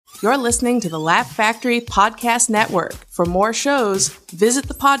You're listening to the Laugh Factory Podcast Network. For more shows, visit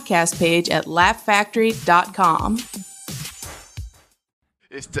the podcast page at laughfactory.com.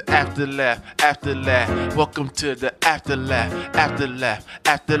 It's the Afterlaugh, Afterlaugh. Welcome to the Afterlaugh, Afterlaugh,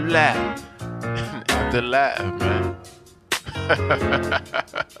 Afterlaugh. Afterlaugh, man.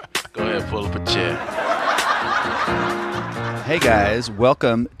 Go ahead, pull up a chair. Hey guys,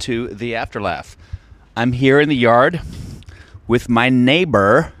 welcome to the Afterlaugh. I'm here in the yard with my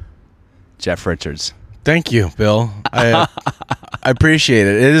neighbor, Jeff Richards. Thank you, Bill. I appreciate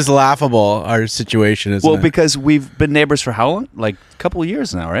it. It is laughable, our situation, isn't it? Well, because we've been neighbors for how long? Like a couple of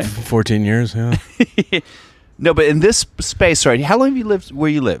years now, right? 14 years, yeah. No, but in this space, right? How long have you lived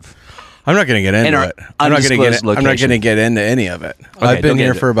where you live? I'm not going to get into it. I'm not going to get into any of it. Okay, I've been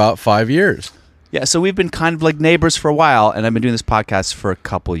here for about 5 years. Yeah, so we've been kind of like neighbors for a while, and I've been doing this podcast for a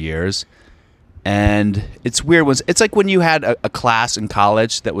couple years. And it's weird. It's like when you had a class in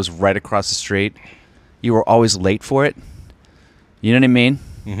college that was right across the street. You were always late for it. You know what I mean?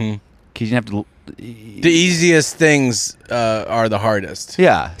 Mm-hmm. Because you didn't have to... The easiest things are the hardest.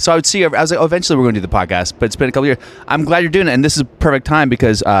 Yeah. So I would see... I was like, oh, eventually we're going to do the podcast. But it's been a couple years. I'm glad you're doing it. And this is a perfect time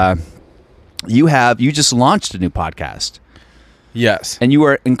because you just launched a new podcast. Yes. And you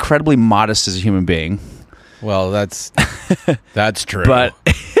are incredibly modest as a human being. Well, that's true. But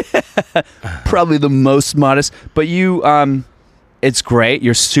probably the most modest. But you... it's great.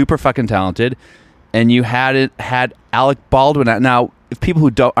 You're super fucking talented. And you had Alec Baldwin out. Now, if people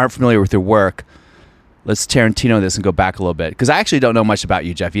who aren't familiar with your work, let's Tarantino this and go back a little bit. Because I actually don't know much about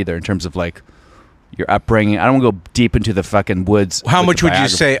you, Jeff, either, in terms of like your upbringing. I don't want to go deep into the fucking woods. How much would you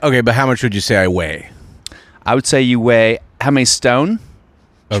say? Okay, but how much would you say I weigh? I would say you weigh how many stone?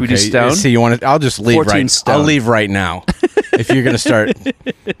 Should we do stone? See, you want to? I'll just leave 14 right. stone. I'll leave right now. If you're going to start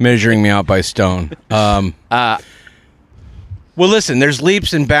measuring me out by stone. Well, listen, there's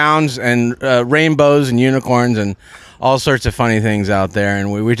leaps and bounds and rainbows and unicorns and all sorts of funny things out there,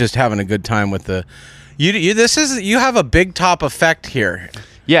 and we're just having a good time with the. You have a big top effect here.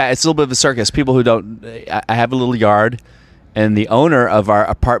 Yeah, it's a little bit of a circus. People who don't, I have a little yard, and the owner of our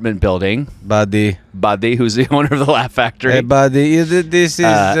apartment building, Buddy, who's the owner of the Laugh Factory. Hey, Buddy, this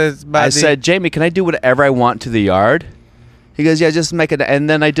is Buddy. I said, Jamie, can I do whatever I want to the yard? He goes, yeah, just make it. And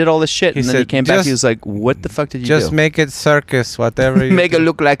then I did all this shit. And then he came back. He was like, what the fuck did you do? Just make it circus, whatever you make it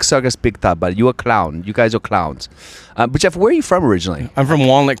look like circus big top, but you a clown. You guys are clowns. But Jeff, where are you from originally? I'm from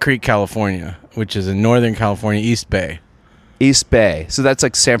Walnut Creek, California, which is in Northern California, East Bay. East Bay. So that's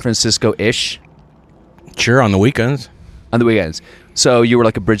like San Francisco-ish? Sure, on the weekends. On the weekends. So you were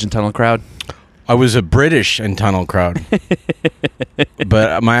like a bridge and tunnel crowd? I was a British and tunnel crowd.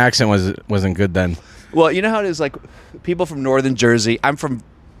 But my accent wasn't good then. Well, you know how it is, like, people from northern Jersey. I'm from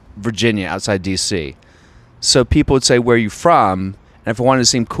Virginia, outside D.C. So people would say, where are you from? And if I wanted to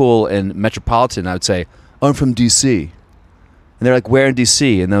seem cool and metropolitan, I would say, oh, I'm from D.C. And they're like, where in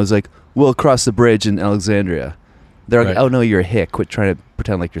D.C.? And I was like, well, across the bridge in Alexandria. They're like, oh, no, you're a hick. Quit trying to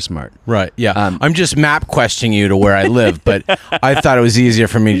pretend like you're smart. Right, yeah. I'm just map questioning you to where I live, but I thought it was easier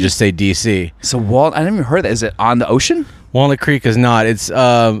for me to just say D.C. So I never even heard that. Is it on the ocean? Walnut Creek is not. It's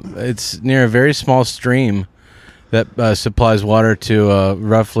near a very small stream that supplies water to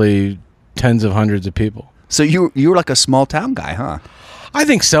roughly tens of hundreds of people. So you were like a small town guy, huh? I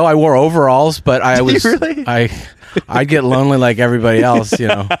think so. I wore overalls, but I was really? I'd get lonely like everybody else, you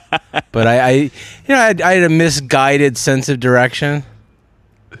know. But I had a misguided sense of direction.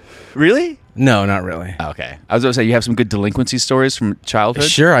 Really? No, not really. Okay. I was going to say, you have some good delinquency stories from childhood?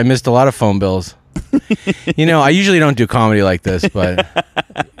 Sure. I missed a lot of phone bills. You know, I usually don't do comedy like this, but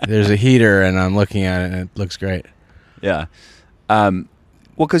there's a heater and I'm looking at it and it looks great. Yeah. Well,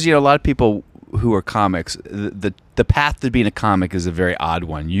 because, you know, a lot of people who are comics, the path to being a comic is a very odd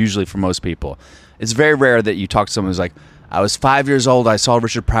one, usually for most people. It's very rare that you talk to someone who's like, I was 5 years old, I saw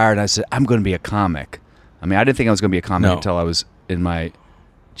Richard Pryor, and I said, I'm going to be a comic. I mean, I didn't think I was going to be a comic until I was in my,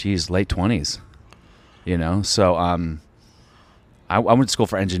 late 20s. You know? So, I went to school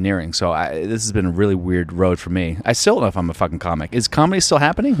for engineering, so this has been a really weird road for me. I still don't know if I'm a fucking comic. Is comedy still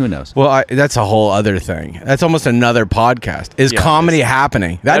happening? Who knows? Well, that's a whole other thing. That's almost another podcast. Is comedy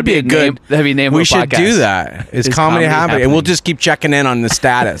happening? That'd be a good. That'd be a name. We of a should podcast. do that. Is comedy happening? And we'll just keep checking in on the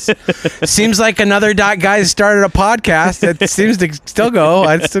status. Seems like another guy started a podcast. It seems to still go.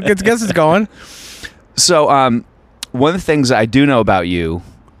 I guess it's going. So, one of the things I do know about you,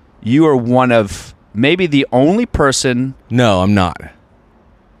 you are one of maybe the only person. No, I'm not.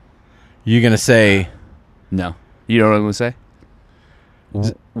 You're going to say. No. You know what I'm going to say?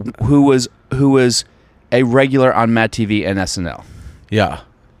 Who was a regular on Mad TV and SNL. Yeah.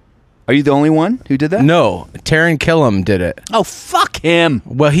 Are you the only one who did that? No, Taran Killam did it. Oh, fuck him.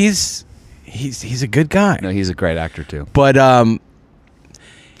 Well, he's a good guy. No, he's a great actor too. But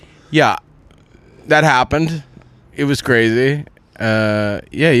yeah, that happened. It was crazy. Yeah,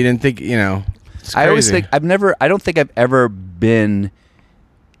 you didn't think, it's I always crazy. think I don't think I've ever been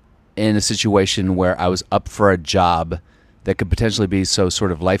in a situation where I was up for a job that could potentially be so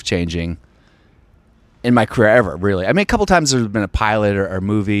sort of life-changing in my career ever, really. I mean, a couple times there's been a pilot or a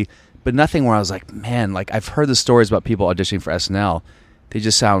movie, but nothing where I was like, man, like I've heard the stories about people auditioning for SNL. They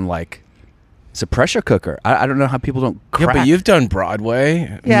just sound like it's a pressure cooker. I don't know how people don't crack. Yeah, but you've done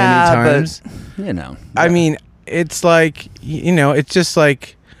Broadway many times. But, I mean, it's like, it's just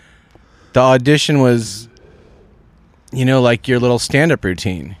like the audition was, like your little stand-up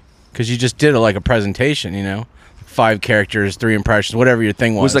routine. Because you just did like a presentation, 5 characters, 3 impressions, whatever your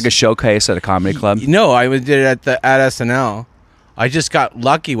thing was. It was like a showcase at a comedy club? No, I did it at SNL. I just got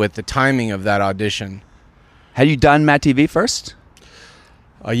lucky with the timing of that audition. Had you done Mad TV first?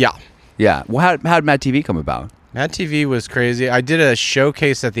 Yeah. Yeah. Well, how did Mad TV come about? Mad TV was crazy. I did a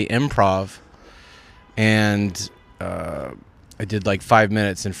showcase at the Improv, and I did like 5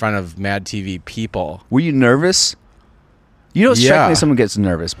 minutes in front of Mad TV people. Were you nervous? You don't strike Yeah. me as someone gets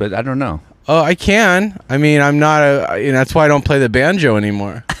nervous, but I don't know. Oh, I can. I mean, I'm not that's why I don't play the banjo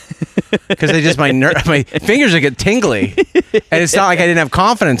anymore. Because my fingers would get tingly, and it's not like I didn't have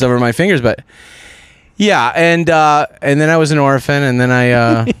confidence over my fingers, but yeah. And then I was an orphan, and then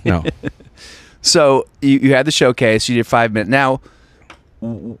I no. So you had the showcase. You did 5 minutes. Now,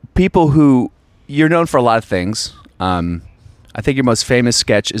 people who you're known for a lot of things. I think your most famous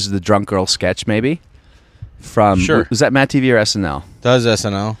sketch is the drunk girl sketch, maybe. From Sure. Was that Mad TV or SNL? That was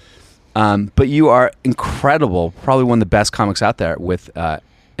SNL. But you are incredible, probably one of the best comics out there with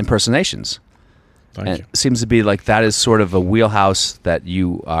impersonations. Thank And you. it seems to be like that is sort of a wheelhouse that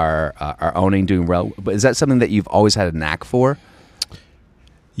you are owning, doing well. But is that something that you've always had a knack for?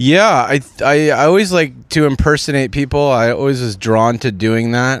 Yeah, I always like to impersonate people. I always was drawn to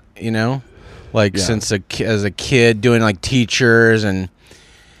doing that, like Yeah. since as a kid, doing like teachers and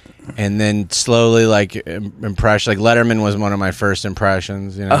then slowly like impression. Like Letterman was one of my first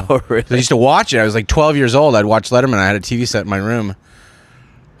impressions. Oh, really? I used to watch it. I was like 12 years old. I'd watch Letterman. I had a TV set in my room.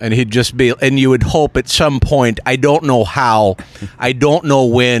 And he'd just be, and you would hope at some point, I don't know how, I don't know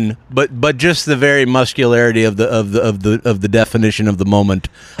when, but just the very muscularity of the definition of the moment.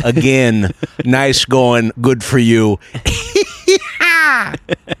 Again, nice going, good for you.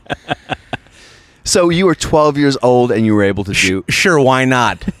 So you were 12 years old and you were able to do... Sure, why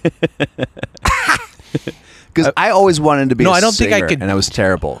not? Because I always wanted to be No, a I don't think I singer, could- and I was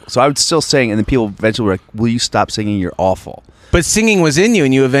terrible. So I would still sing, and then people eventually were like, will you stop singing? You're awful. But singing was in you,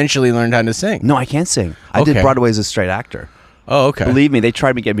 and you eventually learned how to sing. No, I can't sing. I did Okay. Broadway as a straight actor. Oh, okay. Believe me, they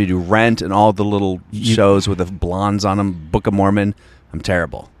tried to get me to do Rent and all the little shows with the blondes on them, Book of Mormon. I'm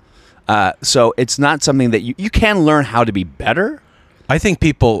terrible. So it's not something that you can learn how to be better. I think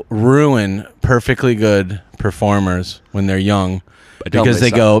people ruin perfectly good performers when they're young don't because they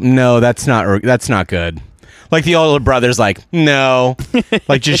they go, "No, that's not good." Like the older brother's like, "No,"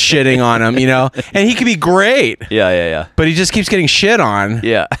 like just shitting on him, And he could be great, Yeah. but he just keeps getting shit on.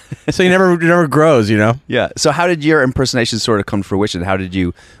 Yeah. So he never grows, Yeah. So how did your impersonation sort of come to fruition?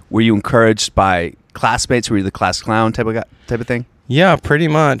 Were you encouraged by classmates? Were you the class clown type of thing? Yeah, pretty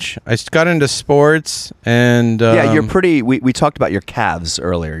much. I got into sports and Yeah, you're pretty. We talked about your calves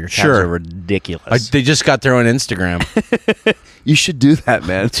earlier. Your calves Sure. are ridiculous. they just got their own Instagram. You should do that,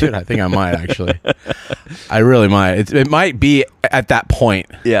 man. Dude, I think I might actually. I really might. It might be at that point.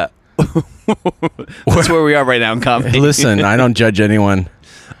 Yeah. That's where we are right now in comedy. Listen, I don't judge anyone.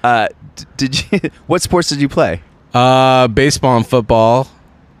 Did you? What sports did you play? Baseball and football.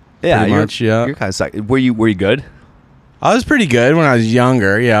 Yeah, Pretty much, yeah. You're kind of suck. Were you good? I was pretty good when I was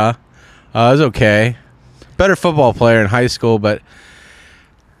younger, yeah. I was okay. Better football player in high school, but,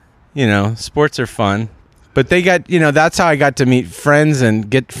 sports are fun. But they got, that's how I got to meet friends and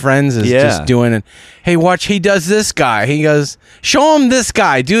get friends is just doing it. Hey, watch, he does this guy. He goes, show him this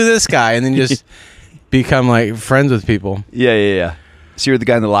guy, do this guy. And then just become like friends with people. Yeah. So you're the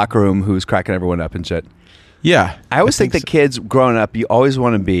guy in the locker room who's cracking everyone up and shit. Yeah. I always think that kids growing up, you always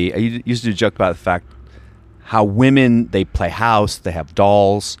want to be. I used to joke about the fact how women, they play house, they have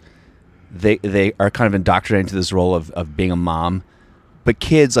dolls, they are kind of indoctrinated into this role of being a mom. But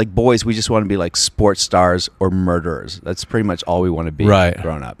kids, like boys, we just want to be like sports stars or murderers. That's pretty much all we want to be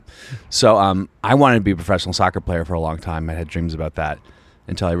growing up. So I wanted to be a professional soccer player for a long time. I had dreams about that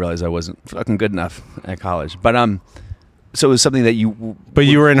until I realized I wasn't fucking good enough at college. But so it was something that you... But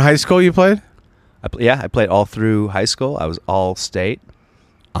you were in high school, you played? I played all through high school. I was all state.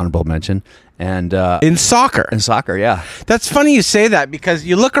 honorable mention, and In soccer. in soccer, yeah. That's funny you say that because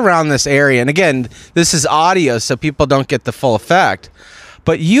you look around this area, and again, this is audio, so people don't get the full effect.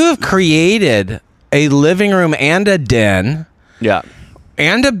 But you have created a living room and a den Yeah.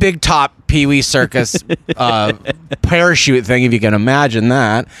 and a big top Pee Wee Circus parachute thing, if you can imagine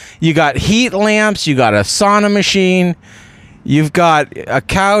that. You got heat lamps, you got a sauna machine, you've got a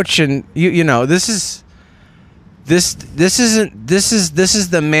couch, and you know this is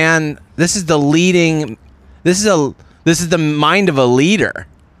the mind of a leader.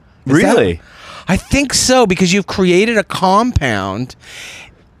 Really? I think so, because you've created a compound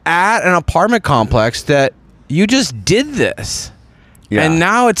at an apartment complex that you just did this. Yeah. And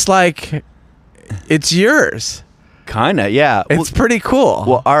now it's like it's yours. Kinda, yeah. It's pretty cool.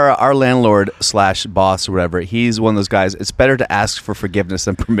 Well, our landlord / boss or whatever, he's one of those guys. It's better to ask for forgiveness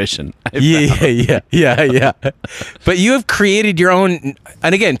than permission. Yeah. But you have created your own,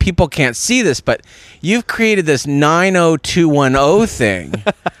 and again, people can't see this, but you've created this 90210 thing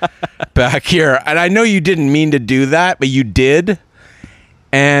back here. And I know you didn't mean to do that, but you did.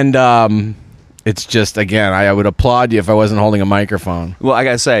 And it's just, again, I would applaud you if I wasn't holding a microphone. Well, I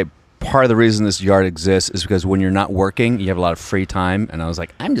gotta say, part of the reason this yard exists is because when you're not working, you have a lot of free time, and I was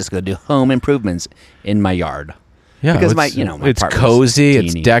like, I'm just gonna do home improvements in my yard. Yeah, because it's, my it's apartment's cozy,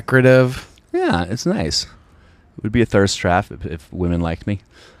 it's teeny. decorative. Yeah, it's nice. It would be a thirst trap if women liked me.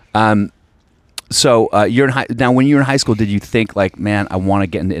 So you're in now. When you were in high school, did you think like, man, I want to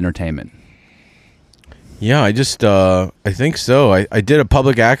get into entertainment? Yeah, I just, I think so. I did a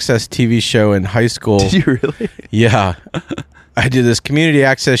public access TV show in high school. Did you really? Yeah. I did this community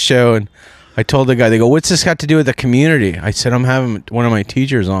access show, and I told the guy, they go, what's this got to do with the community? I said, I'm having one of my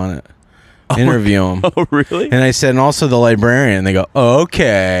teachers on it. Interview him. Oh, really? And I said, and also the librarian. They go,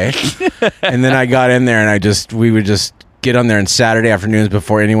 okay. And then I got in there, and we would just get on there on Saturday afternoons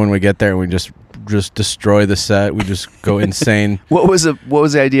before anyone would get there, and we just destroy the set. We just go insane. What was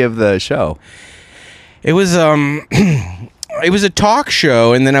the idea of the show? It was it was a talk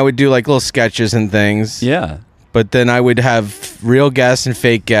show, and then I would do like little sketches and things. Yeah. But then I would have real guests and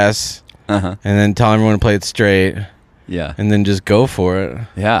fake guests, and then tell everyone to play it straight. Yeah. And then just go for it.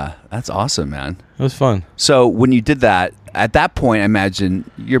 Yeah, that's awesome, man. It was fun. So when you did that, at that point, I imagine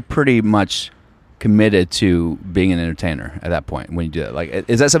you're pretty much committed to being an entertainer at that point when you do that. Like,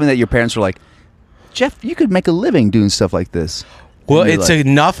 is that something that your parents were like, Jeff, you could make a living doing stuff like this? Well, it's like,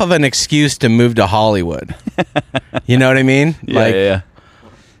 enough of an excuse to move to Hollywood. You know what I mean? Yeah.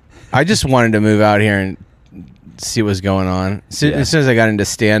 I just wanted to move out here and see what's going on. As soon as I got into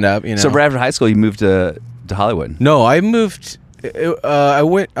stand-up, you know. So right after high school, you moved to Hollywood? No, I moved. I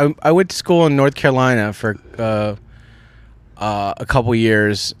went to school in North Carolina for a couple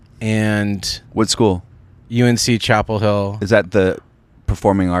years, and What school? UNC Chapel Hill. Is that the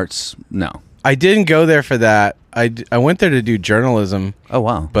performing arts? No. I didn't go there for that. I went there to do journalism. Oh,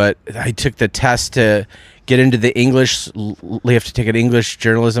 wow. But I took the test to get into the English. You have to take an English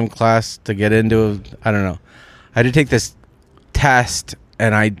journalism class to get into. I don't know. I had to take this test,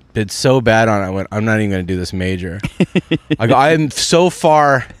 and I did so bad on it. I went, I'm not even going to do this major. I go, I'm so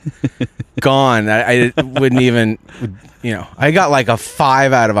far gone. I wouldn't even. You know, I got like a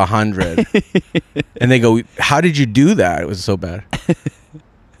 5 out of 100, and they go, "How did you do that?" It was so bad.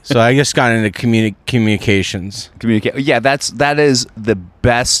 So I just got into communications. Yeah, that is the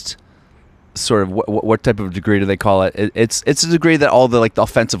best sort of what type of degree do they call it? It's a degree that all the like the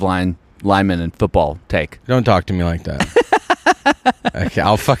offensive linemen in football take. Don't talk to me like that. Okay,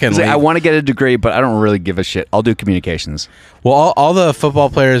 I'll fucking leave. I want to get a degree, but I don't really give a shit. I'll do communications. Well, all the football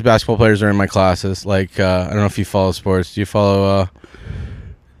players, basketball players are in my classes. Like, I don't know if you follow sports. Do you follow,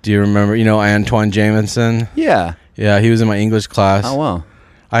 do you remember, Antoine Jamison? Yeah. Yeah, he was in my English class. Oh, wow.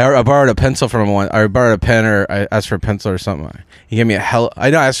 I borrowed a pencil from him once. I borrowed a pen, or I asked for a pencil or something. He gave me I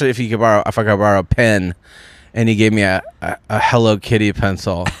asked if I could borrow a pen, and he gave me a Hello Kitty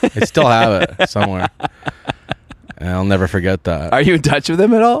pencil. I still have it somewhere. And I'll never forget that. Are you in touch with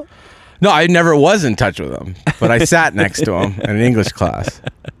him at all? No, I never was in touch with him, but I sat next to him in an English class.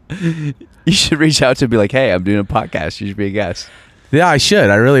 You should reach out to him and be like, hey, I'm doing a podcast. You should be a guest. Yeah, I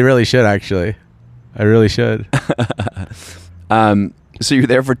should. I really, really should, actually. I really should. So you're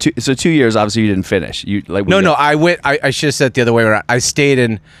there for 2 years. Obviously, you didn't finish. No. I went. I should have said it the other way around. I stayed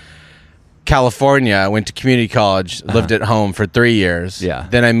in California. I went to community college. Lived at home for 3 years. Yeah.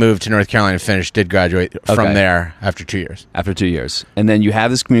 Then I moved to North Carolina. Finished. Did graduate from there after 2 years. After 2 years, and then you have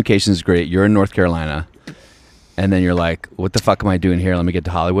this communications degree. You're in North Carolina, and then you're like, "What the fuck am I doing here? Let me get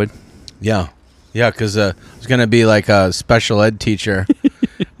to Hollywood." Yeah, because I was gonna be like a special ed teacher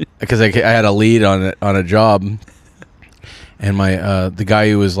because I had a lead on a job. And my the guy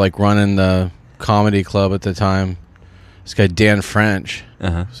who was like running the comedy club at the time, this guy Dan French,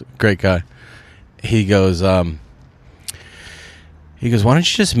 great guy. He goes, why don't you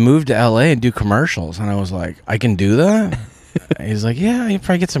just move to LA and do commercials? And I was like, I can do that? He's like, yeah, you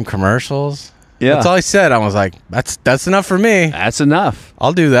probably get some commercials. Yeah. That's all I said. I was like, that's enough for me. That's enough.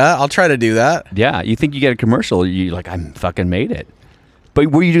 I'll do that. I'll try to do that. Yeah. You think you get a commercial, you like, I fucking made it. But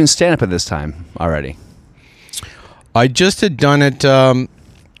were you doing stand-up at this time already? I just had done it in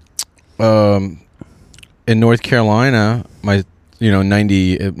North Carolina,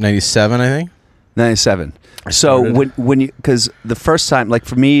 97, I think. 97. So when you, because the first time, like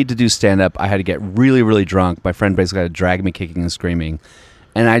for me to do stand-up, I had to get really, really drunk. My friend basically had to drag me kicking and screaming.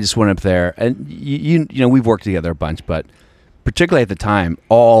 And I just went up there, and you know, we've worked together a bunch, but particularly at the time,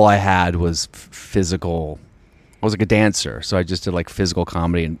 all I had was physical. I was like a dancer, so I just did like physical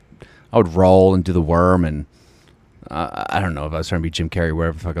comedy, and I would roll and do the worm, and I don't know if I was trying to be Jim Carrey,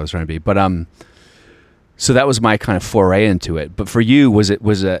 wherever the fuck I was trying to be, but so that was my kind of foray into it. But for you, was it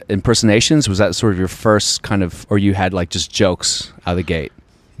impersonations? Was that sort of your first kind of, or you had like just jokes out of the gate?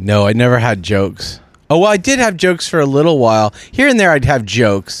 No, I never had jokes. Oh, well, I did have jokes for a little while. Here and there I'd have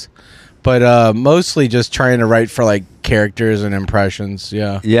jokes, but mostly just trying to write for like characters and impressions,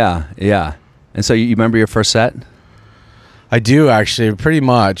 yeah. Yeah. And so you remember your first set? I do, actually, pretty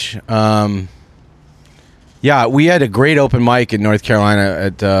much. Yeah, we had a great open mic in North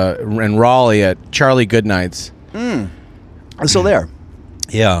Carolina in Raleigh at Charlie Goodnight's. I'm still there.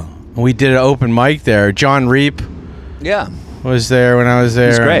 Yeah. We did an open mic there. John Reap was there when I was there.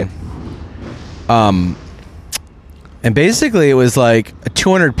 He's great. And basically it was like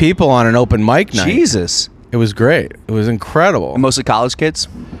 200 people on an open mic night. Jesus. It was great. It was incredible. Mostly college kids?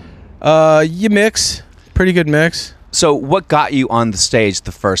 You mix. Pretty good mix. So what got you on the stage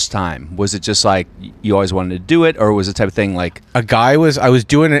the first time? Was it just like you always wanted to do it, or was it the type of thing like I was at an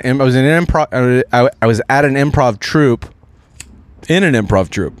improv troupe,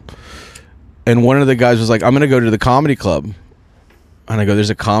 and one of the guys was like, I'm going to go to the comedy club. And I go, there's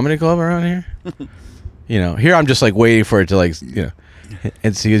a comedy club around here? Here I'm just like waiting for it to like,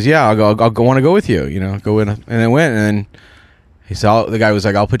 and so he goes, yeah, I'll want to go with you, go in. And I went, and then he said, the guy was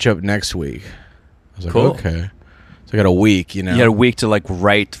like, I'll put you up next week. I was like, cool. Okay. So I got a week, You had a week to like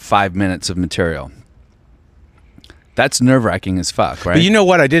write 5 minutes of material. That's nerve-wracking as fuck, right? But you know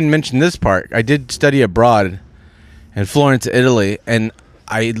what? I didn't mention this part. I did study abroad in Florence, Italy, and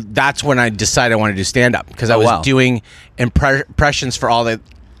that's when I decided I wanted to do stand-up, because I was doing impressions for all the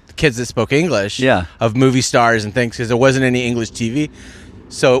kids that spoke English of movie stars and things, because there wasn't any English TV.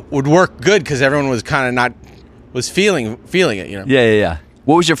 So it would work good because everyone was kind of was feeling it, Yeah.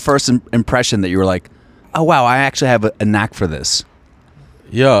 What was your first impression that you were like, oh, wow, I actually have a knack for this?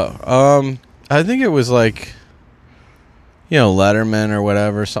 Yeah. I think it was like, Letterman or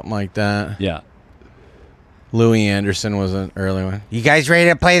whatever, something like that. Yeah. Louis Anderson was an early one. You guys ready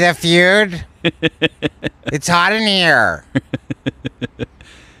to play the feud? It's hot in here.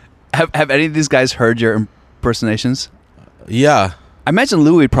 Have any of these guys heard your impersonations? Yeah. I imagine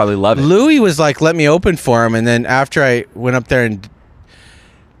Louis would probably love it. Louis was like, let me open for him, and then after I went up there and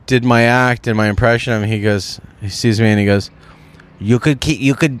did my act and my impression of him, he sees me and he goes, You could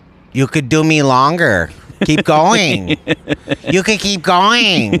do me longer. Keep going. You could keep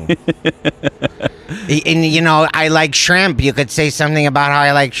going. And I like shrimp. You could say something about how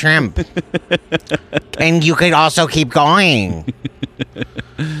I like shrimp. And you could also keep going.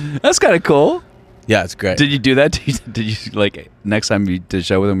 That's kind of cool. Yeah, it's great. Did you do that? Did you like next time you did a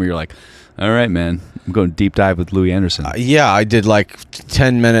show with him where you're like, all right, man, I'm going deep dive with Louis Anderson? Yeah, I did like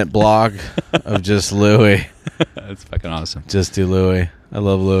 10-minute blog of just Louis. That's fucking awesome. Just do Louis. I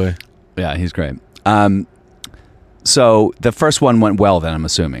love Louis. Yeah, he's great. So the first one went well then, I'm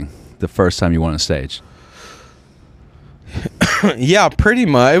assuming. The first time you went on stage. Yeah, pretty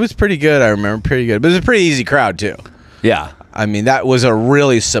much. It was pretty good, I remember. Pretty good. But it was a pretty easy crowd, too. Yeah. I mean, that was a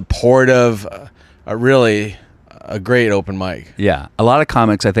really supportive, a great open mic. Yeah. A lot of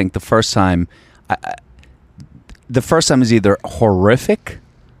comics, I think, the first time is either horrific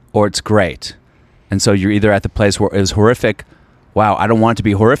or it's great. And so you're either at the place where it was horrific, wow, I don't want it to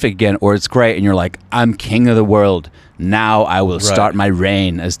be horrific again, or it's great, and you're like, I'm king of the world. Now I will start my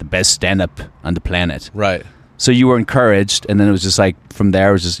reign as the best stand-up on the planet. Right. So you were encouraged, and then it was just like, from there,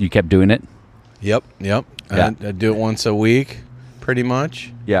 it was just, you kept doing it? Yep. Yeah. I'd do it once a week, pretty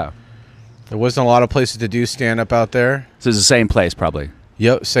much. Yeah. There wasn't a lot of places to do stand-up out there. So it's the same place, probably?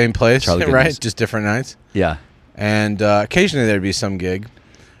 Yep, same place, Charlie right? Goodness. Just different nights. Yeah. And occasionally there'd be some gig.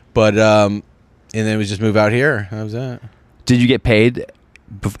 But, and then we just move out here. That was it. Did you get paid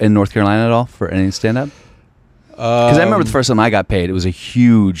in North Carolina at all for any stand-up? Because I remember the first time I got paid, it was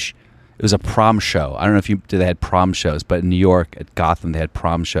a prom show. I don't know if they had prom shows, but in New York at Gotham they had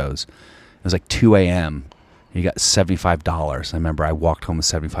prom shows. It was like 2 a.m. You got $75. I remember I walked home with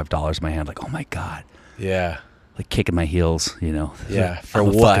 $75 in my hand, like, oh my God. Yeah. Like kicking my heels, you know. Yeah. For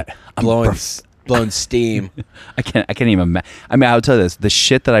what? Blowing steam. I can't even imagine. I mean, I'll tell you this: the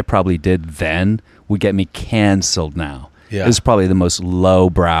shit that I probably did then would get me canceled now. Yeah. It was probably the most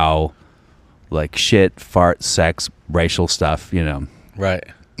lowbrow, like shit, fart, sex, racial stuff, you know. Right.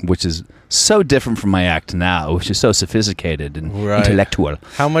 Which is so different from my act now, which is so sophisticated and intellectual.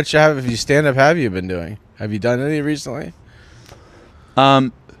 How much have you been doing? Have you done any recently?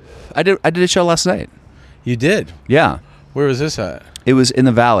 I did a show last night. You did? Yeah. Where was this at? It was in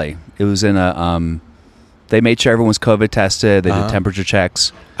the Valley. It was in a they made sure everyone was COVID tested. They did temperature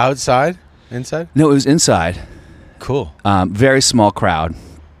checks. Outside? Inside? No, it was inside. Cool. Very small crowd.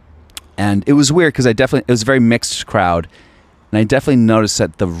 And it was weird because it was a very mixed crowd. And I definitely noticed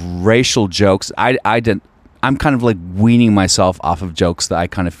that the racial jokes, I'm kind of like weaning myself off of jokes that I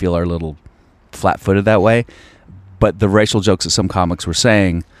kind of feel are a little flat-footed that way. But the racial jokes that some comics were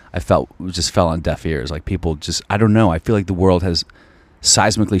saying, I felt just fell on deaf ears. Like people just, I don't know. I feel like the world has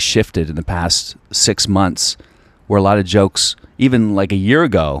seismically shifted in the past 6 months where a lot of jokes, even like a year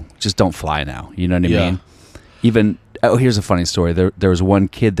ago, just don't fly now. You know what I mean? Even, here's a funny story. There was one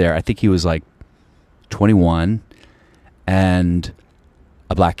kid there. I think he was like 21 and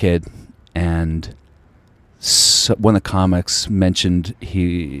a black kid. And so one of the comics mentioned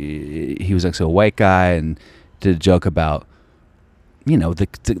he was actually a white guy and did a joke about, you know, the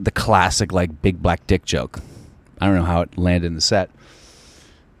classic like big black dick joke. I don't know how it landed in the set.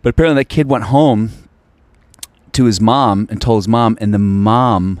 But apparently that kid went home to his mom and told his mom, and the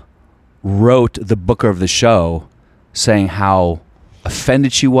mom wrote the booker of the show saying how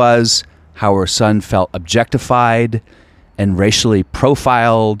offended she was, how her son felt objectified and racially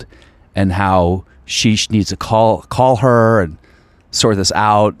profiled, and how she needs to call her and sort this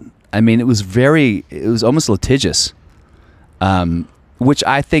out. I mean, it was almost litigious, which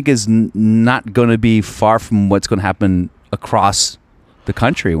I think is not going to be far from what's going to happen across the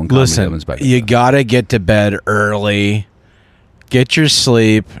country when comedy comes back. You gotta get to bed early, get your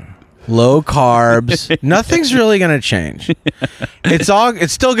sleep, low carbs. Nothing's really gonna change.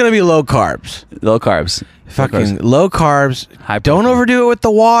 It's still gonna be low carbs. Low carbs. Fucking low carbs. Don't overdo it with the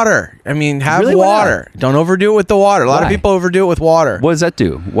water. I mean, have really water. Don't overdo it with the water. A lot of people overdo it with water. What does that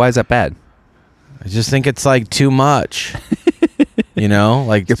do? Why is that bad? I just think it's like too much. You know,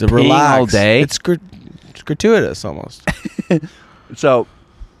 like You're to peeing relax all day. It's gratuitous almost. So,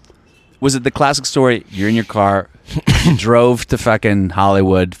 was it the classic story? You're in your car, you drove to fucking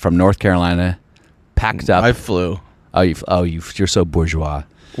Hollywood from North Carolina, packed up. I flew. You're so bourgeois.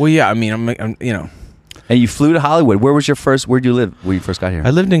 Well, yeah. I mean, I'm you know. And you flew to Hollywood. Where'd you live when you first got here? I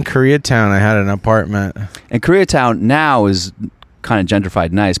lived in Koreatown. I had an apartment. And Koreatown now is kind of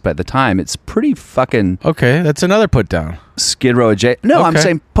gentrified nice, but at the time it's pretty fucking Okay, that's another put down. Skid Row adjacent. No, I'm Okay.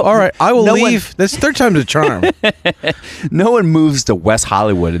 saying all right, I will leave. That's third time's a charm. No one moves to West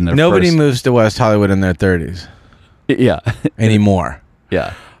Hollywood in their Nobody first... moves to West Hollywood in their 30s Yeah. anymore.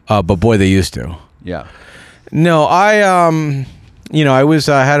 Yeah. But boy, they used to. Yeah. No, I had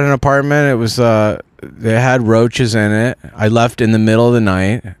an apartment. It was they had roaches in it. I left in the middle of the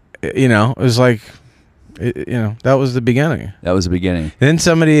night. You know, it was like, that was the beginning. That was the beginning. Then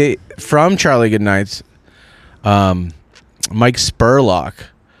somebody from Charlie Goodnight's, Mike Spurlock,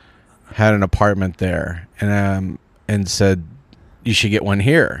 had an apartment there, and said you should get one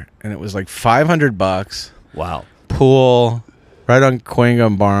here, and it was like $500. Wow. Pool, right on Cahuenga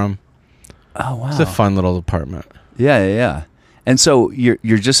and Barham. Oh wow. It's a fun little apartment. Yeah. And so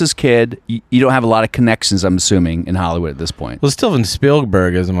you're just this kid. You don't have a lot of connections, I'm assuming, in Hollywood at this point. Well, Steven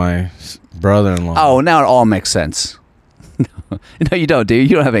Spielberg is my brother-in-law. Oh, now it all makes sense. No, you don't, dude.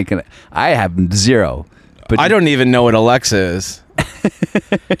 You don't have any I have zero. But I don't even know what Alexa is.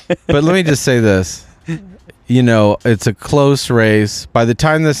 But let me just say this. It's a close race. By the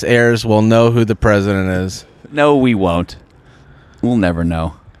time this airs, we'll know who the president is. No, we won't. We'll never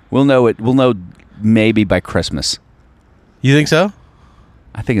know. We'll know it. We'll know maybe by Christmas. You think so?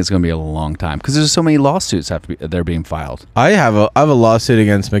 I think it's going to be a long time because there's so many lawsuits they're being filed. I have a lawsuit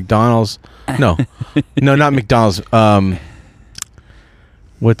against McDonald's. No, not McDonald's.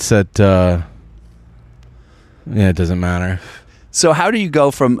 What's that? It doesn't matter. So how do you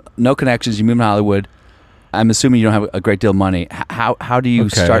go from no connections? You move to Hollywood. I'm assuming you don't have a great deal of money. How do you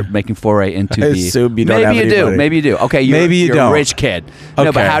start making foray into I the? assume you don't have any money. Maybe you do. Okay, maybe you you're don't. a rich kid. Okay.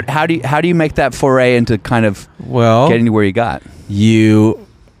 No, but how do you make that foray into kind of getting to where you got? You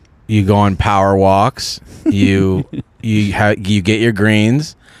you go on power walks, you get your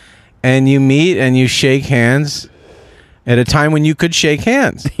greens, and you meet and you shake hands at a time when you could shake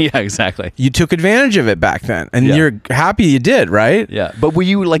hands. Yeah, exactly. You took advantage of it back then, and you're happy you did, right? Yeah, but were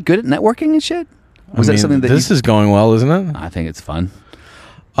you like good at networking and shit? Was that something that this is going well, isn't it? I think it's fun.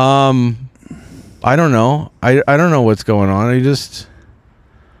 I don't know. I don't know what's going on.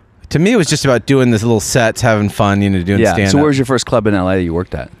 To me, it was just about doing this little sets, having fun, doing stand-up. So where was your first club in LA that you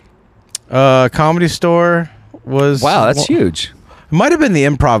worked at? Comedy Store was... Wow, that's huge. It might have been the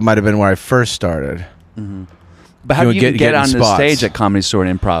Improv, might have been where I first started. Mm-hmm. But how do you get on the stage at Comedy Store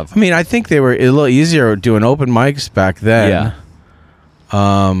and Improv? I mean, I think they were a little easier doing open mics back then.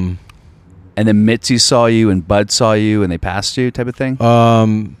 Yeah. And then Mitzi saw you and Bud saw you and they passed you type of thing?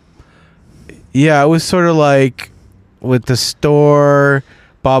 Yeah, it was sort of like with the store,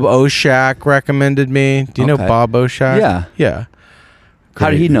 Bob Oshak recommended me. Do you know Bob Oshak? Yeah. Yeah. How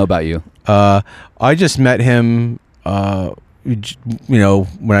did he know about you? I just met him, when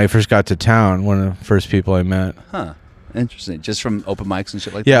I first got to town, one of the first people I met. Huh. Interesting. Just from open mics and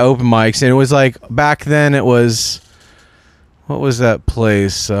shit like that? Yeah, open mics. And it was like, back then it was, what was that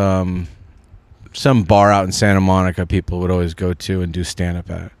place? Some bar out in Santa Monica people would always go to and do stand-up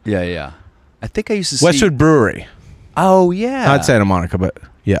at. Yeah. I think I used to see... Westwood Brewery. Oh, yeah. Not Santa Monica, but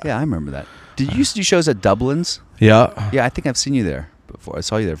yeah. Yeah, I remember that. Did you used to do shows at Dublin's? Yeah. Yeah, I think I've seen you there before. I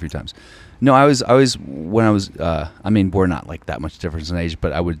saw you there a few times. No, I was when I was, we're not like that much difference in age,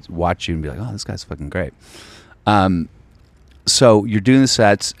 but I would watch you and be like, oh, this guy's fucking great. So you're doing the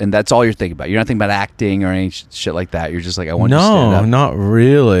sets, and that's all you're thinking about. You're not thinking about acting or any shit like that. You're just like, I want to stand up. No, not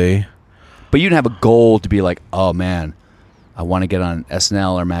really. But you didn't have a goal to be like, oh, man, I want to get on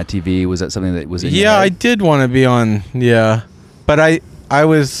SNL or Mad TV. Was that something that was in your head? I did want to be on, But I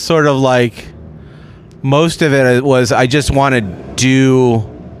was sort of like, most of it was I just want to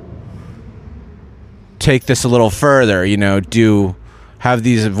take this a little further, have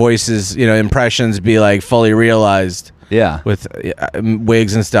these voices, impressions be like fully realized. Yeah. With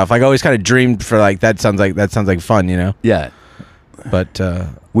wigs and stuff. Like I always kind of dreamed for like, that sounds like fun, Yeah. But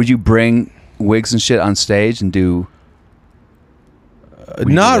would you bring wigs and shit on stage and do...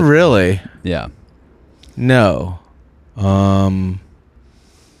 not really. Yeah. No. But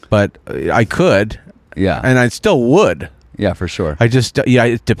I could. Yeah. And I still would. Yeah, for sure.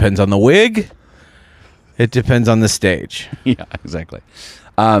 It depends on the wig. It depends on the stage. Yeah, exactly.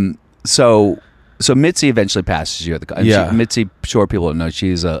 So Mitzi eventually passes you at the... Yeah. Mitzi, sure people don't know,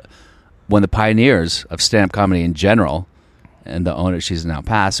 she's one of the pioneers of stand-up comedy in general. And the owner, she's now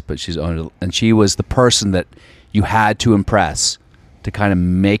passed, but she's owned, and she was the person that you had to impress to kind of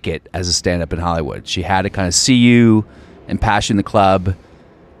make it as a stand-up in Hollywood. She had to kind of see you and pass you in the club,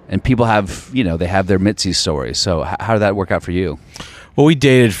 and people have, they have their Mitzi stories. So how did that work out for you? Well, we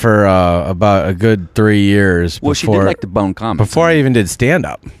dated for about a good 3 years. Well, she did like the bone comics. Before I even did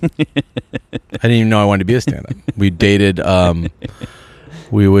stand-up. I didn't even know I wanted to be a stand-up. We dated,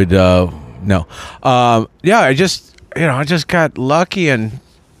 we would, no. I just got lucky and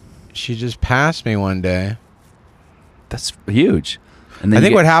she just passed me one day. That's huge. And then I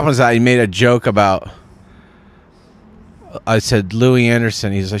think what happened is I made a joke about, I said Louis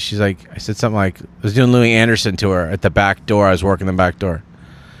Anderson. She's like, I said something like, I was doing Louis Anderson to her at the back door. I was working the back door.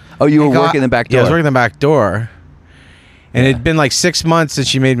 Oh, you were working the back door? Yeah, I was working the back door. And it'd been like 6 months since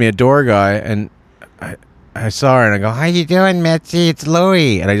she made me a door guy. And I saw her and I go, how you doing, Mitzi? It's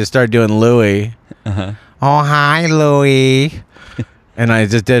Louis. And I just started doing Louis. Uh-huh. Oh, hi, Louis. And I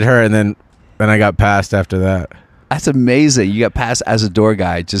just did her, and then I got passed after that. That's amazing. You got passed as a door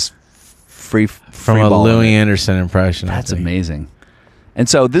guy, just free from a Louis Anderson impression. That's amazing. And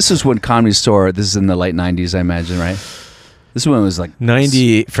so this is when Comedy Store, this is in the late 90s, I imagine, right? This one was like...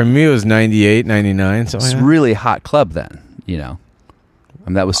 90, for me it was 98, 99. So it's really hot club then,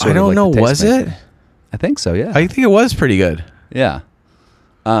 And that was sort I don't of know, like the was it? I think so, yeah. I think it was pretty good. Yeah.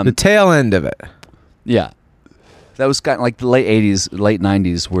 The tail end of it. Yeah. That was kind of like the late 80s, late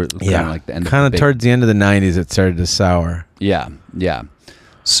 90s were kind of like the end kind of towards the end of the 90s it started to sour. Yeah.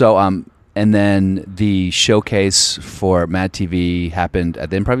 So and then the showcase for Mad TV happened at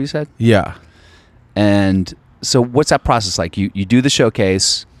the Improv, you said? Yeah. And so what's that process like? You do the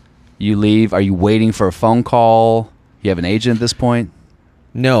showcase, you leave, are you waiting for a phone call? You have an agent at this point?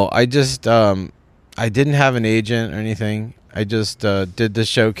 No, I just I didn't have an agent or anything. I just did the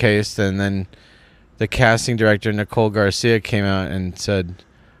showcase, and then the casting director, Nicole Garcia, came out and said,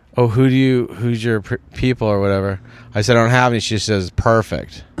 oh, who's your people or whatever? I said, I don't have any. She says,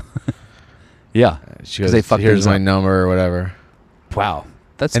 perfect. Yeah. She goes, here's my number or whatever. Wow.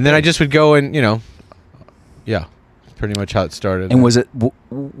 And then I just would go and, pretty much how it started. And was it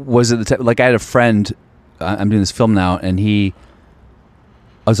the type, like I had a friend, I'm doing this film now, and I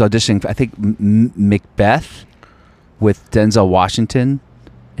was auditioning for, I think, Macbeth with Denzel Washington,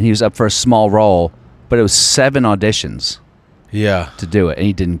 and he was up for a small role, but it was 7 auditions to do it, and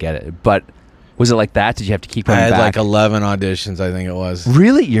he didn't get it. But was it like that? Did you have to keep running I had back? like 11 auditions, I think it was.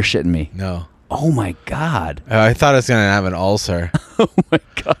 Really? You're shitting me. No. Oh my God. I thought I was going to have an ulcer. Oh my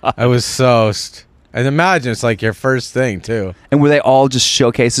God. I was so... And imagine it's like your first thing, too. And were they all just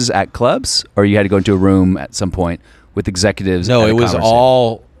showcases at clubs, or you had to go into a room at some point with executives? No, at a it was conversation?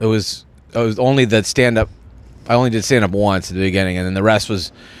 all... It was only the stand-up... I only did stand-up once at the beginning, and then the rest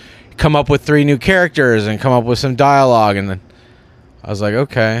was come up with 3 new characters and come up with some dialogue, and then I was like,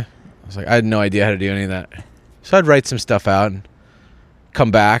 okay. I had no idea how to do any of that. So I'd write some stuff out and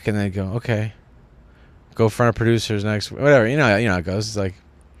come back, and then go, okay. Go in front of producers next... Whatever, you know how it goes. It's like...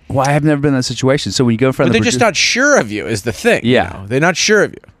 Well, I have never been in that situation. So when you go in front But of they're just not sure of you is the thing. Yeah. You know? They're not sure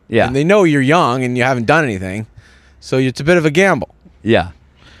of you. Yeah. And they know you're young and you haven't done anything. So it's a bit of a gamble. Yeah.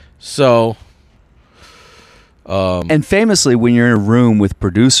 So... and famously, when you're in a room with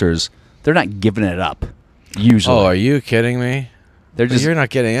producers, they're not giving it up, usually. Oh, are you kidding me? They're But just... you're not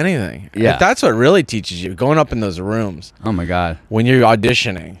getting anything. Yeah. That's what really teaches you, going up in those rooms Oh, my God. when you're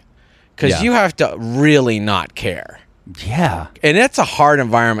auditioning. Because Yeah. you have to really not care. Yeah. And it's a hard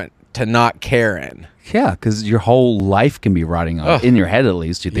environment to not care in. Yeah, because your whole life can be rotting on, Ugh. in your head at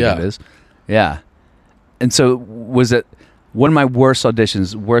least, you think Yeah. it is. Yeah. And so was it... One of my worst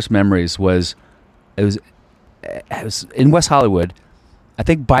auditions, worst memories was... It was in West Hollywood. I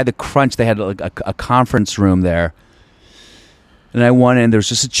think by the Crunch, they had like a conference room there. And I went in, there was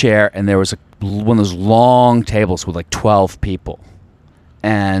just a chair, and there was one of those long tables with like 12 people.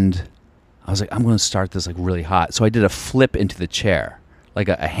 And I was like, I'm going to start this like really hot. So I did a flip into the chair, like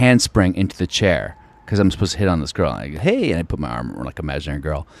a handspring into the chair, because I'm supposed to hit on this girl. And I go, hey, and I put my arm around like an imaginary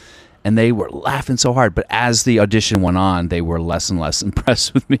girl. And they were laughing so hard. But as the audition went on, they were less and less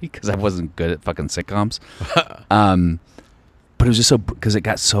impressed with me because I wasn't good at fucking sitcoms. But it was just so... Because it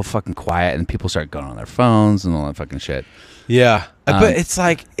got so fucking quiet and people started going on their phones and all that fucking shit. Yeah. But it's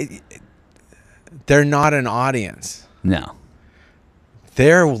like... they're not an audience. No.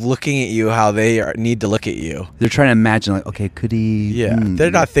 They're looking at you how they need to look at you. They're trying to imagine like, okay, could he... Yeah.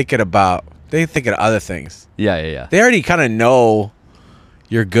 They're not thinking about... They're thinking of other things. Yeah. They already kind of know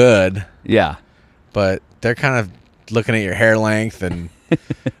you're good, Yeah. but they're kind of looking at your hair length and,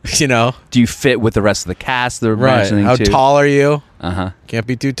 you know. Do you fit with the rest of the cast they're Right. imagining How too? tall are you? Uh-huh. Can't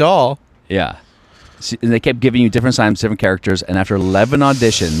be too tall. Yeah. And they kept giving you different times, different characters, and after 11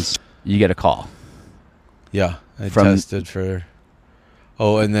 auditions, you get a call. Yeah. I From- tested for...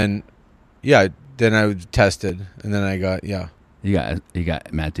 Oh, and then... Yeah, then I tested, and then I got... Yeah. You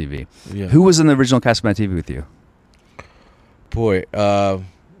got Mad TV. Yeah. Who was in the original cast of Mad TV with you? Boy, it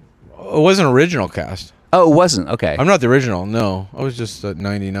wasn't original cast. Oh, it wasn't. Okay. I'm not the original, no. I was just at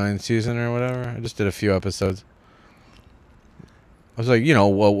 99 season or whatever. I just did a few episodes. I was like, you know,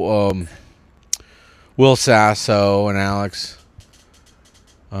 Will Sasso and Alex,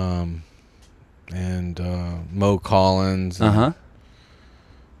 and Mo Collins, and Uh-huh.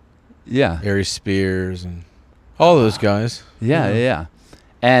 Yeah. Ari Spears, and all those guys. Yeah.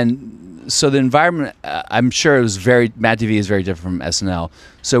 And so the environment, I'm sure it was Mad TV is very different from SNL.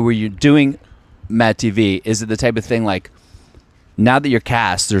 So were you doing Mad TV, is it the type of thing like, now that you're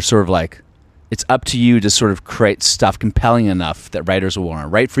cast, they're sort of like, it's up to you to sort of create stuff compelling enough that writers will want to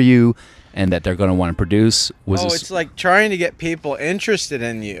write for you and that they're going to want to produce? It's like trying to get people interested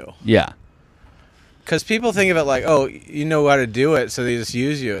in you. Yeah. Because people think of it like, oh, you know how to do it, so they just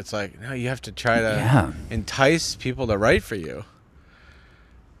use you. It's like, no, you have to try to entice people to write for you.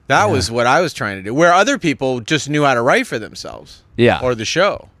 That was what I was trying to do. Where other people just knew how to write for themselves. Yeah. Or the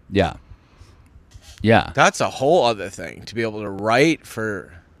show. Yeah. Yeah. That's a whole other thing, to be able to write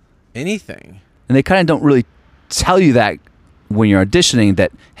for anything. And they kind of don't really tell you that when you're auditioning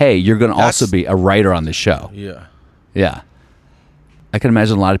that, hey, you're going to also be a writer on the show. Yeah. Yeah. I can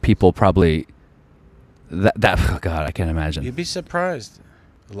imagine a lot of people probably... oh God, I can't imagine. You'd be surprised.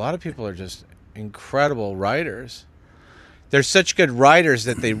 A lot of people are just incredible writers. They're such good writers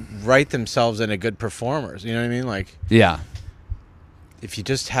that they write themselves into good performers. You know what I mean? Like, Yeah. if you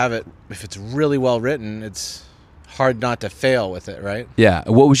just have it, if it's really well written, it's hard not to fail with it, right? Yeah.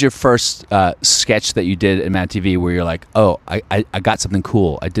 What was your first sketch that you did at Mad TV where you're like, oh, I got something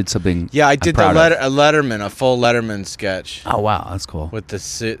cool. I did something. Yeah, I did I'm proud of. a Letterman, a full Letterman sketch Oh, wow. That's cool. with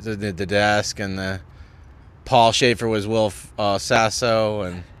the desk, and the Paul Schaefer was Will Sasso,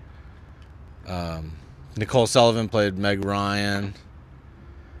 and Nicole Sullivan played Meg Ryan.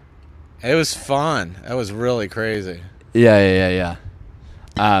 It was fun. That was really crazy. Yeah.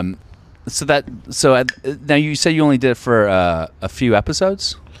 Now you said you only did it for a few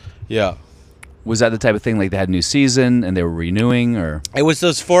episodes. Yeah. Was that the type of thing like they had a new season and they were renewing, or? It was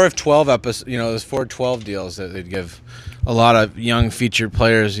those 4 of 12 episodes, those 4 of 12 deals that they'd give a lot of young featured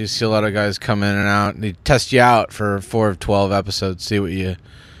players. You see a lot of guys come in and out. They test you out for 4 of 12 episodes, see what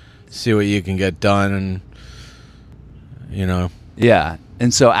you can get done, and Yeah,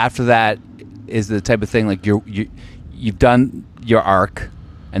 and so after that is the type of thing like you've done your arc,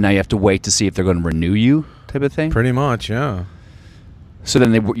 and now you have to wait to see if they're going to renew you, type of thing. Pretty much, yeah. So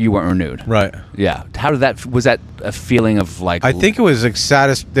then you weren't renewed, Right? Yeah. How did that? Was that a feeling of like? I think it was I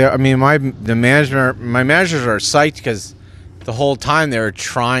mean, my managers are psyched because the whole time they were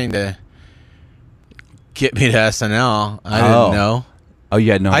trying to get me to SNL. I didn't know. Oh,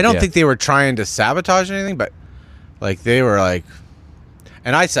 you had no idea. I don't think they were trying to sabotage anything, but like they were like,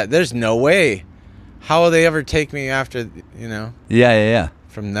 and I said, "There's no way. How will they ever take me after Yeah.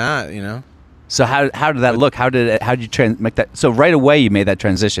 from that? So how did that look? How did you make that? So right away you made that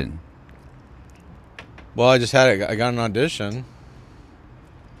transition. Well, I just had it. I got an audition,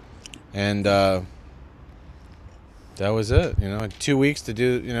 and that was it. 2 weeks to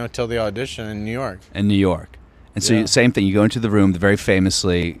do till the audition in New York. And so same thing. You go into the room. Very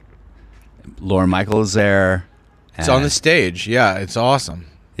famously, Lorne Michael is there. It's on the stage. Yeah, it's awesome.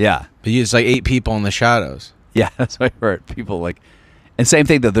 Yeah, but it's like 8 people in the shadows. Yeah, that's what I heard. People like. And same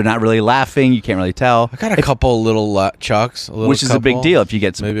thing, though, they're not really laughing. You can't really tell. I got a couple little chucks. Which is a big deal if you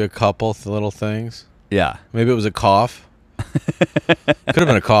get some. Maybe a couple little things. Yeah. Maybe it was a cough. Could have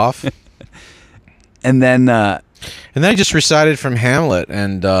been a cough. And then I just recited from Hamlet,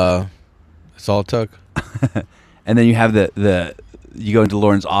 and that's all it took. And then you have you go into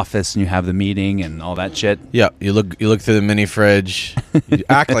Lauren's office and you have the meeting and all that shit. Yeah, you look through the mini fridge. You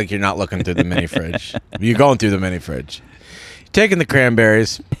act like you're not looking through the mini fridge. You're going through the mini fridge. Taking the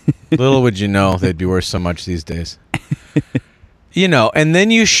cranberries. Little would you know they'd be worth so much these days. And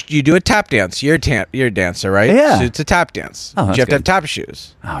then you do a tap dance. You're a dancer, right? Yeah. So it's a tap dance. Oh, you that's have to have good. tap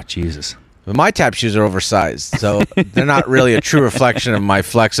shoes. Oh, Jesus. But my tap shoes are oversized, so they're not really a true reflection of my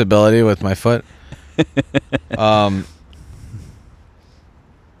flexibility with my foot. And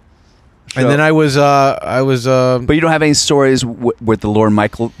then I was. But you don't have any stories with the Lorne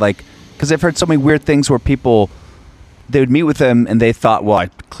Michael, like, because I've heard so many weird things where people, they would meet with him and they thought, well,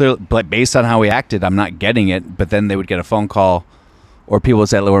 based on how he acted, I'm not getting it. But then they would get a phone call, or people would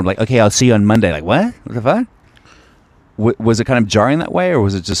say, like, okay, I'll see you on Monday. Like, what? What the fuck? Was it kind of jarring that way, or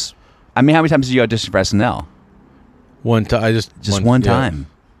was it just? I mean, how many times did you audition for SNL? One time. Just one time.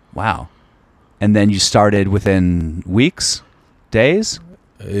 Wow. And then you started within weeks, days.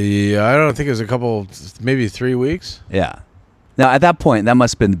 Yeah, I don't think it was maybe 3 weeks. Yeah. Now, at that point, that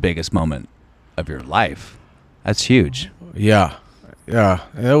must have been the biggest moment of your life. That's huge. Yeah.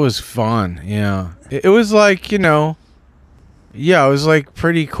 It was fun. Yeah. It was like, it was like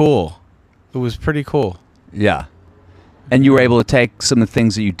pretty cool. It was pretty cool. Yeah. And you were able to take some of the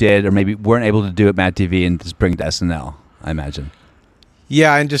things that you did or maybe weren't able to do at Mad TV and just bring it to SNL, I imagine.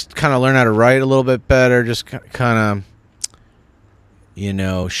 Yeah, and just kind of learn how to write a little bit better, just kind of,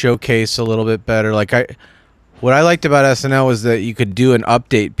 showcase a little bit better. Like what I liked about SNL was that you could do an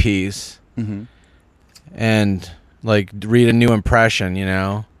update piece and like read a new impression,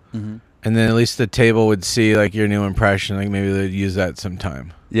 and then at least the table would see like your new impression. Like maybe they'd use that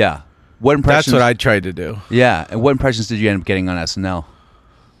sometime. Yeah. What impressions? That's what I tried to do. Yeah. And what impressions did you end up getting on SNL?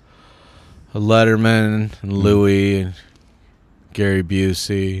 Letterman and Louis and Gary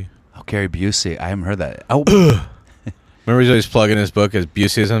Busey. Oh, Gary Busey. I haven't heard that. Oh. Remember he's always plugging his book as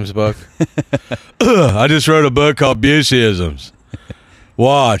Buseyisms book? I just wrote a book called Buseyisms.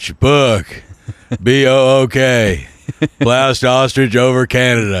 Watch, book. B-O-O-K. Blast Ostrich Over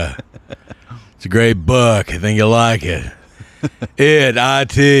Canada. It's a great book. I think you'll like it.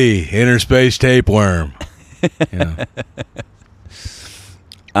 IT, Inner Space Tapeworm. Yeah.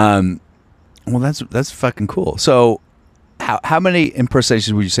 Well, that's fucking cool. So, how many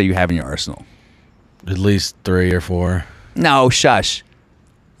impersonations would you say you have in your arsenal? At least 3 or 4. No, shush.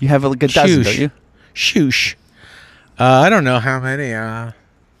 You have like a dozen, don't you? Shoosh. I don't know how many.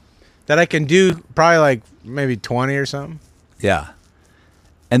 That I can do, probably like maybe 20 or something. Yeah.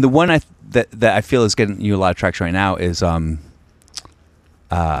 And the one that I feel is getting you a lot of traction right now is Robert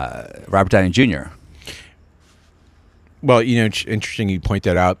Downey Jr. Well, it's interesting you point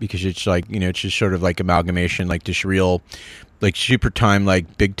that out because it's like, it's just sort of like amalgamation, like just real, like super time,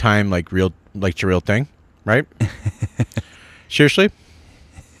 like big time, like real, like the real thing, right? Seriously?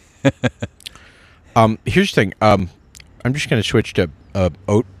 Here's the thing. I'm just going to switch to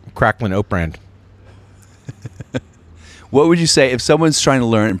oat Cracklin Oat Brand. What would you say if someone's trying to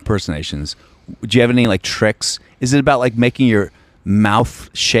learn impersonations? Do you have any like tricks? Is it about like making your mouth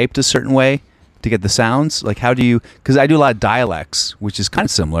shaped a certain way to get the sounds? Like how do you? Because I do a lot of dialects, which is kind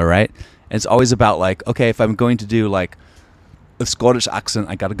of similar, right? And it's always about like, okay, if I'm going to do like a Scottish accent,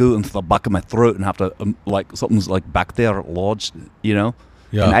 I got to go into the back of my throat and have to like something's like back there lodged, you know.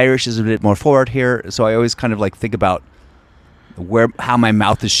 Yeah. And Irish is a bit more forward here, so I always kind of like think about how my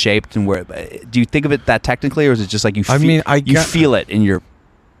mouth is shaped and where. Do you think of it that technically, or is it just like you? You feel it in your.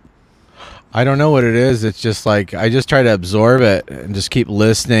 I don't know what it is. It's just like I just try to absorb it and just keep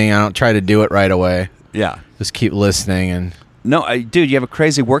listening. I don't try to do it right away. Yeah. Just keep listening and. No, dude, you have a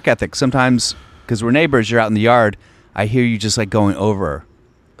crazy work ethic. Sometimes, because we're neighbors, you're out in the yard. I hear you just like going over,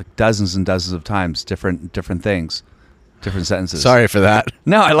 like dozens and dozens of times, different things, different sentences. Sorry for that.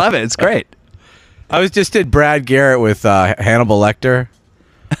 No, I love it. It's great. I just did Brad Garrett with Hannibal Lecter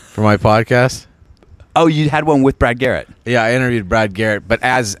for my podcast. Oh, you had one with Brad Garrett. Yeah, I interviewed Brad Garrett, but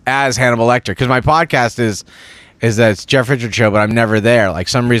as Hannibal Lecter, because my podcast is that it's Jeff Richards show, but I'm never there. Like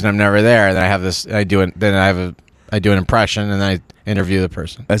some reason I'm never there, and then I have this. I do an impression, and then I interview the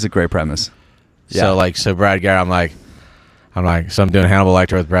person. That's a great premise. Yeah. So Brad Garrett, I'm like, so I'm doing Hannibal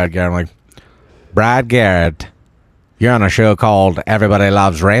Lecter with Brad Garrett. I'm like, Brad Garrett, you're on a show called Everybody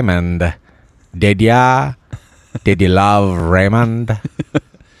Loves Raymond. Did ya? Did you love Raymond?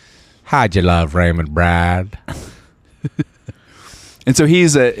 How'd you love Raymond, Brad? And so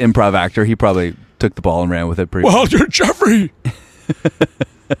he's an improv actor. He probably took the ball and ran with it pretty Well, you're Jeffrey.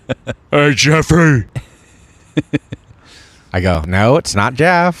 Hey, Jeffrey. I go, no, it's not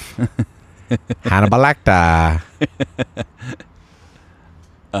Jeff. Hannibal Lecter.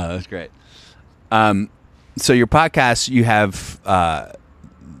 Oh, that's great. So your podcast, you have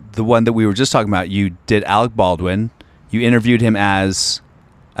the one that we were just talking about. You did Alec Baldwin. You interviewed him as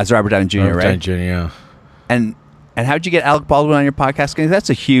Robert Downey Jr., right? Downey Jr., yeah. And how'd you get Alec Baldwin on your podcast? 'Cause that's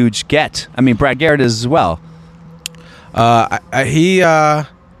a huge get. I mean, Brad Garrett is as well.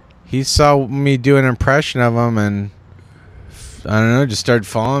 He saw me do an impression of him, and I don't know, just started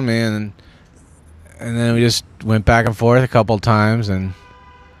following me, and then we just went back and forth a couple of times, and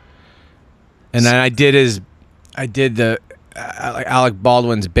then I did Alec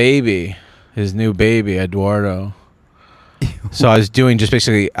Baldwin's baby, his new baby, Eduardo. So I was doing just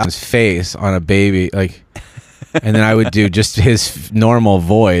basically his face on a baby, like, and then I would do just his normal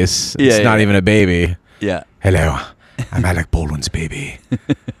voice. It's not even a baby. Yeah. Hello, I'm Alec Baldwin's baby.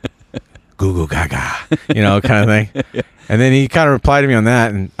 Goo goo gaga, kind of thing. Yeah. And then he kind of replied to me on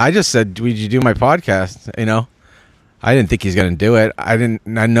that, and I just said, "Would you do my podcast?" I didn't think he's going to do it. I didn't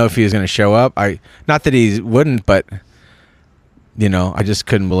know if he was going to show up. Not that he wouldn't, but I just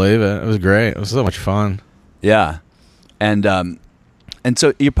couldn't believe it. It was great. It was so much fun. Yeah. And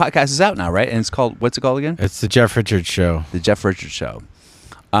so your podcast is out now, right? And it's called, what's it called again? It's the Jeff Richards Show. The Jeff Richards Show.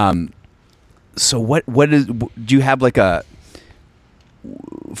 So what do you have like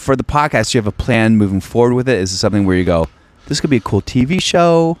for the podcast, do you have a plan moving forward with it? Is it something where you go, this could be a cool TV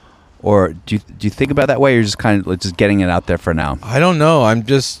show? Or do you think about it that way, or you're just kind of like just getting it out there for now? I don't know. I'm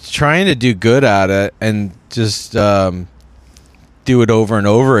just trying to do good at it and just do it over and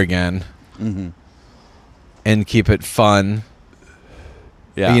over again. Mm-hmm. And keep it fun.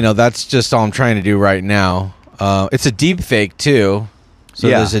 Yeah. That's just all I'm trying to do right now. It's a deep fake too. So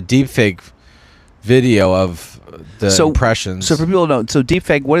there's a deep fake video of the impressions. So for people who don't, so deep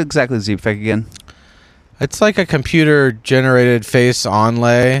fake, what exactly is deep fake again? It's like a computer generated face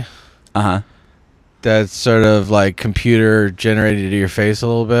onlay. Uh-huh. That's sort of like computer generated to your face a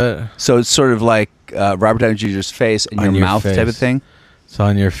little bit. So it's sort of like Robert Downey Jr.'s face in your mouth face. Type of thing? It's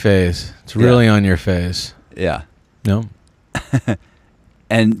on your face. It's really on your face. Yeah. No.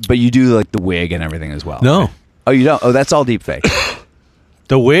 But you do like the wig and everything as well. No. Right? Oh, you don't? Oh, that's all deep fake.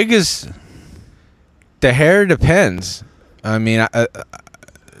 The wig is... The hair depends. I mean,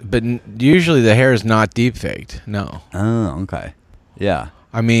 but usually the hair is not deep faked. No. Oh, okay. Yeah.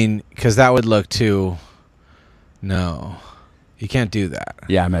 I mean, because that would look too... No. You can't do that.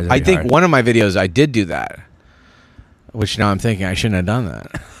 Yeah, I think one of my videos I did do that. Which now I'm thinking I shouldn't have done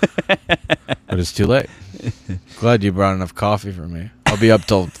that. But it's too late. Glad you brought enough coffee for me. I'll be up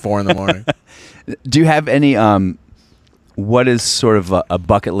till 4 a.m. Do you have any... what is sort of a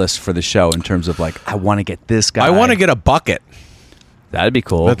bucket list for the show in terms of like, I want to get this guy? I want to get a bucket. That'd be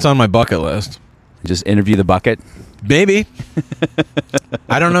cool. That's on my bucket list. Just interview the bucket? Maybe.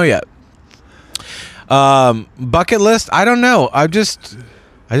 I don't know yet. Bucket list? I don't know. I just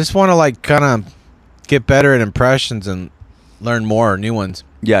want to like kind of get better at impressions and learn more new ones.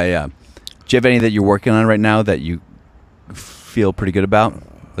 Yeah, yeah. Do you have any that you're working on right now that you feel pretty good about?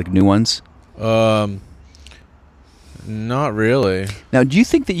 like new ones? Not really. Now, do you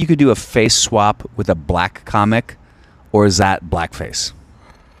think that you could do a face swap with a black comic, or is that blackface?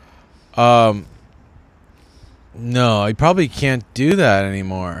 No, I probably can't do that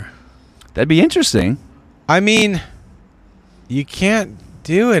anymore. That'd be interesting. I mean, you can't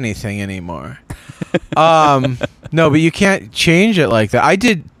do anything anymore. No, but you can't change it like that. I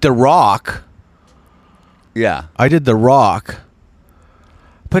did The Rock. Yeah. I did The Rock.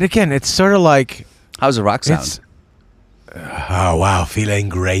 But again, it's sort of like... How's the Rock sound? Oh, wow, feeling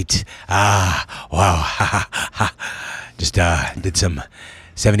great. Ah, wow. Just did some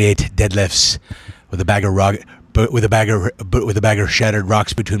 78 deadlifts with a bag of rock, but with a bag of shattered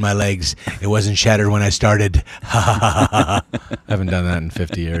rocks between my legs. It wasn't shattered when I started. I haven't done that in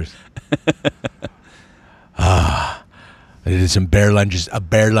 50 years. I did some bear lunges. A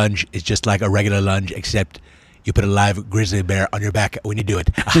bear lunge is just like a regular lunge, except you put a live grizzly bear on your back when you do it.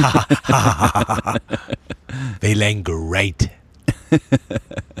 Feeling great.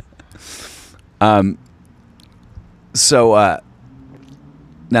 So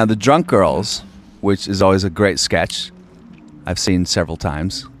now the Drunk Girls, which is always a great sketch, I've seen several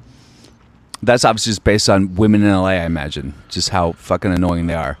times. That's obviously just based on women in LA, I imagine, just how fucking annoying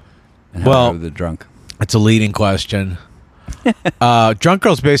they are. And how they're drunk. It's a leading question. Drunk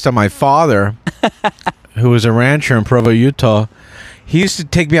Girl's based on my father, who was a rancher in Provo, Utah. He used to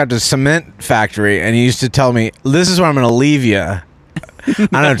take me out to the cement factory, and he used to tell me, "This is where I'm going to leave you." I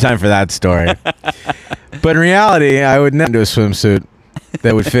don't have time for that story. But in reality, I would never do a swimsuit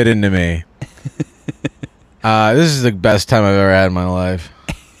that would fit into me. This is the best time I've ever had in my life.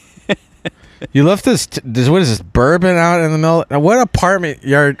 You left this what is this, bourbon out in the middle? Now, what apartment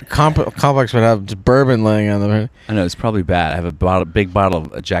yard complex would have just bourbon laying on the... I know, it's probably bad. I have a big bottle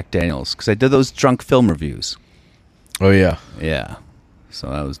of Jack Daniels, because I did those drunk film reviews. Oh, yeah. Yeah. So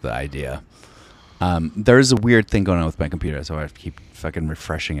that was the idea. There is a weird thing going on with my computer, so I have to keep fucking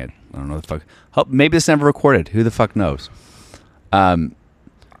refreshing it. I don't know the fuck. Oh, maybe it's never recorded. Who the fuck knows?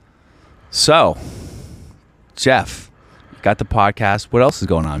 So, Jeff, got the podcast. What else is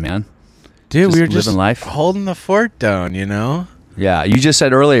going on, man? Dude, we were just living life, holding the fort down, you know? Yeah, you just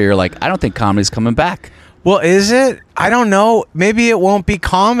said earlier, you're like, I don't think comedy's coming back. Well, is it? I don't know. Maybe it won't be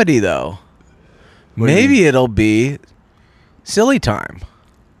comedy, though. Maybe it'll be silly time.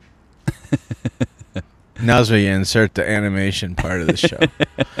 Now's where you insert the animation part of the show.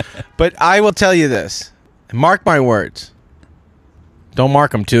 But I will tell you this. Mark my words. Don't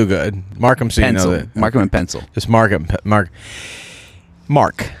mark them too good. Mark them so Pencil. you know that. Mark them in pencil. Just mark them.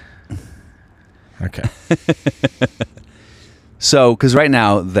 Mark. Okay. So, because right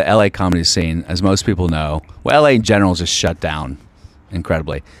now, the LA comedy scene, as most people know, well, LA in general is just shut down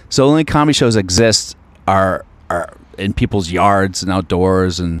incredibly. So, only comedy shows exist are in people's yards and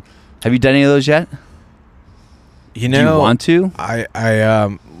outdoors. And have you done any of those yet? You know, do you want to? I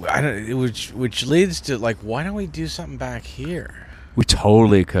don't. Which leads to, like, why don't we do something back here? We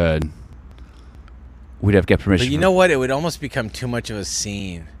totally could. We'd have to get permission. But you know what? It would almost become too much of a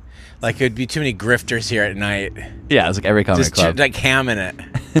scene. Like, it would be too many grifters here at night. Yeah, it's like every comedy Just club. like hamming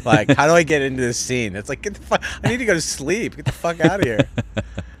it. Like, how do I get into this scene? It's like, get the fuck. I need to go to sleep. Get the fuck out of here.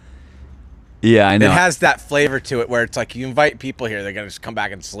 Yeah, I know. It has that flavor to it where it's like you invite people here, they're gonna just come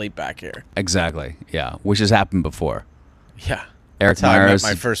back and sleep back here. Exactly. Yeah, which has happened before. Yeah. Eric That's how I met Myers.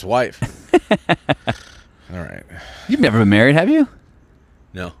 my first wife. All right. You've never been married, have you?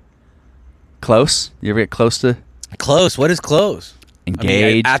 No. Close? You ever get close to Close. What is close?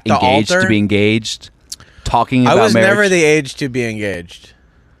 engaged? at the engaged altar? to be engaged? Talking about I was marriage? never the age to be engaged.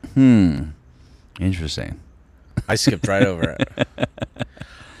 Interesting. I skipped right over it.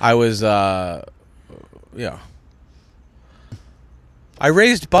 I was, yeah. I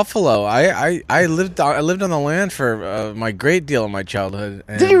raised buffalo. I lived on the land for my great deal of my childhood.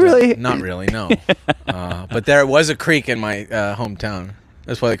 And, Did you really? Not really, no. But there was a creek in my hometown.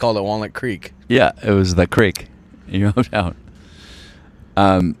 That's why they called it Walnut Creek. Yeah, it was the creek in your hometown.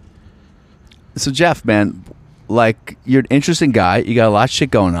 So Jeff, man, like, you're an interesting guy. You got a lot of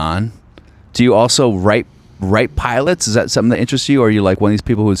shit going on. Do you also write pilots? Is that something that interests you, or are you like one of these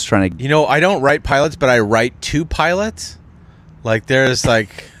people who's trying to? You know, I don't write pilots, but I write to pilots. Like, there's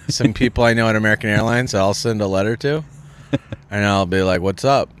like some people I know at American Airlines that I'll send a letter to, and I'll be like, "What's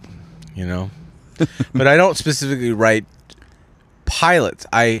up?" You know. But I don't specifically write pilots.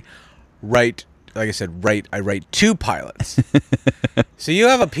 I write, like I said, I write to pilots. So you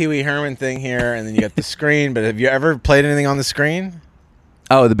have a Pee Wee Herman thing here, and then you got the screen. But have you ever played anything on the screen?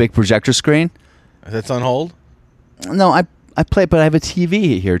 Oh, the big projector screen? That's on hold? No, I play, but I have a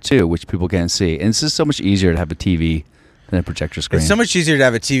TV here too, which people can't see, and it's just so much easier to have a TV than a projector screen. It's so much easier to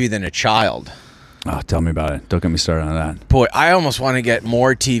have a TV than a child. Oh, tell me about it. Don't get me started on that. Boy, I almost want to get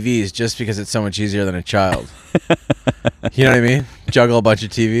more TVs just because it's so much easier than a child. You know what I mean? Juggle a bunch of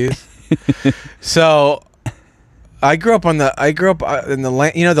TVs. So, I grew up in the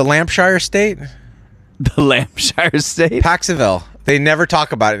the Lampshire state, The Lampshire State? Paxville. They never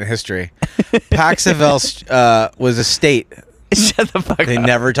talk about it in history. Paxville was a state. Shut the fuck They up.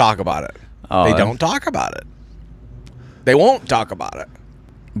 never talk about it. Oh, They don't talk about it. They won't talk about it.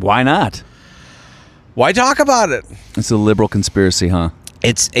 Why not? Why talk about it? It's a liberal conspiracy, huh?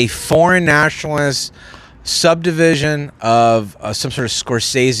 It's a foreign nationalist subdivision of some sort of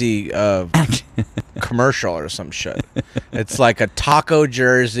Scorsese commercial or some shit. It's like a taco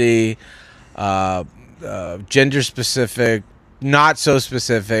Jersey, gender specific, not so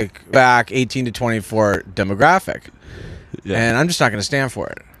specific, back 18 to 24 demographic. Yeah. And I'm just not going to stand for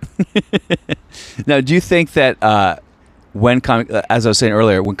it. Now, do you think that when as I was saying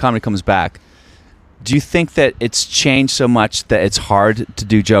earlier, when comedy comes back, do you think that it's changed so much that it's hard to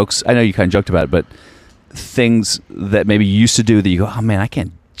do jokes? I know you kind of joked about it, but things that maybe you used to do that you go, oh man, I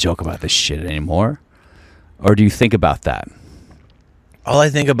can't joke about this shit anymore? Or do you think about that? All I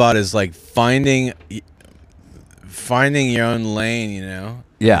think about is like finding your own lane, you know?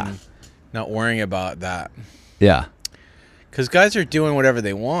 Yeah. And not worrying about that. Yeah. Because guys are doing whatever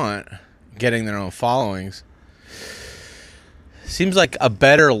they want, getting their own followings. Seems like a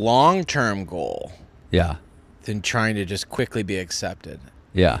better long-term goal Yeah. than trying to just quickly be accepted.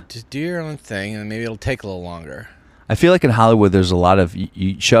 Yeah. Just do your own thing, and maybe it'll take a little longer. I feel like in Hollywood, there's a lot of,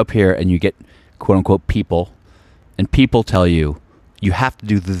 you show up here and you get quote unquote people, and people tell you, you have to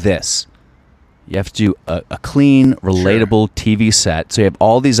do this. You have to do a clean, relatable TV set. So you have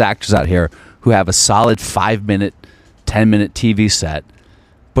all these actors out here who have a solid 5-minute, 10-minute TV set,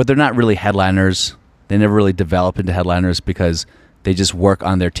 but they're not really headliners. They never really develop into headliners because they just work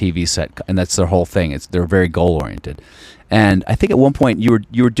on their TV set, and that's their whole thing. They're very goal-oriented. And I think at one point you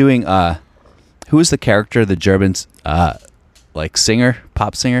were doing who was the character, the German like singer,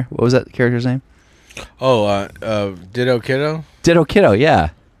 pop singer? What was that character's name? Oh, Ditto Kiddo? Ditto Kiddo, yeah.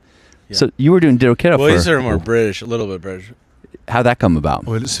 So you were doing Ditto Kiddo Well, for... he's sort of more British, a little bit British. How'd that come about?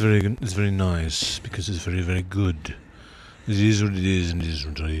 Well, it's very nice because it's very, very good. It is what it is, and it is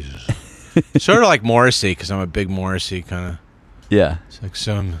what it is. Sort of like Morrissey, because I'm a big Morrissey kind of. Yeah. It's like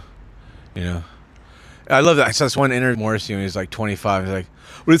some, you know. I love that. I saw this one interview with Morrissey when he was like 25. He's like,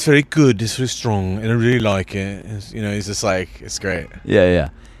 well, it's very good. It's very strong, and I really like it. It's, you know, he's just like, it's great. Yeah.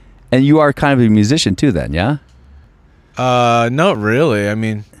 And you are kind of a musician too then, yeah? Not really. I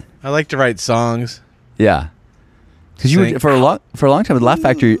mean, I like to write songs. Yeah. Because you were, for a long time with Laugh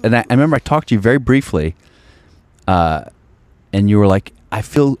Factory, and I remember I talked to you very briefly, and you were like, I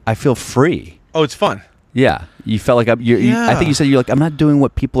feel free. Oh, it's fun. Yeah, you felt like I think you said you're like, I'm not doing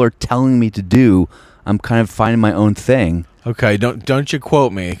what people are telling me to do. I'm kind of finding my own thing. Okay, don't you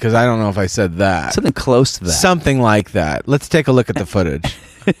quote me, because I don't know if I said that. Something close to that. Something like that. Let's take a look at the footage.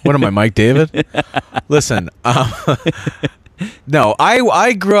 What am I, Mike David? Listen, no,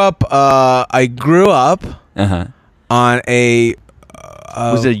 I grew up. On a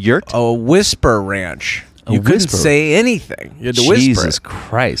was it a yurt? A whisper ranch. You couldn't whisper. say anything. You had to whisper. Jesus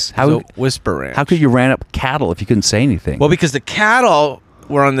Christ! How whisper ranch? how could you ran up cattle if you couldn't say anything? Well, because the cattle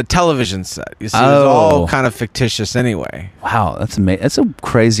were on the television set. You see, it was all kind of fictitious anyway. Wow, that's amazing. That's a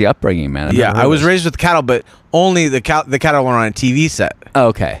crazy upbringing, man. Yeah, I was raised with cattle, but only the cattle were on a TV set. Oh,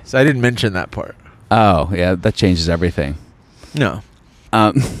 okay. So I didn't mention that part. Oh, yeah, that changes everything. No.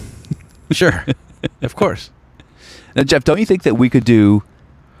 Um, Sure. Of course. Now, Jeff, don't you think that we could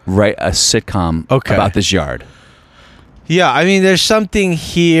write a sitcom about this yard? Yeah, I mean, there's something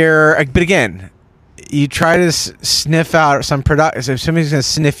here, but again, you try to sniff out some production. If somebody's gonna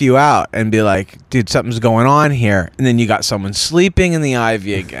sniff you out and be like, "Dude, something's going on here," and then you got someone sleeping in the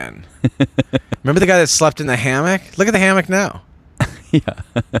ivy again. Remember the guy that slept in the hammock? Look at the hammock now. Yeah,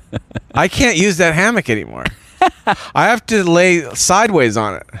 I can't use that hammock anymore. I have to lay sideways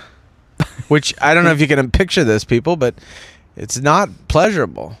on it. Which, I don't know if you can picture this, people, but it's not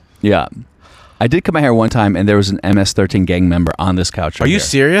pleasurable. yeah. I did come out here one time, and there was an MS-13 gang member on this couch. Are you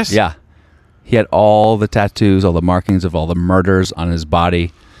serious? Yeah. He had all the tattoos, all the markings of all the murders on his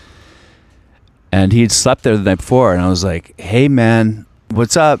body. And he'd slept there the night before, and I was like, hey, man,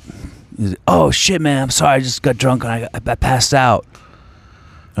 what's up? He's like, oh, shit, man, I'm sorry. I just got drunk, and I passed out.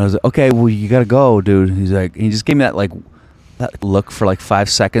 And I was like, okay, well, you got to go, dude. He's like, he just gave me that look for like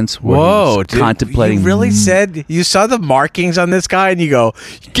 5 seconds. Where Whoa, dude, contemplating. You really said you saw the markings on this guy, and you go,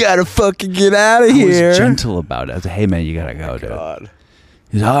 "You gotta fucking get out of I here." was gentle about it. I was like, "Hey, man, you gotta go, dude." God.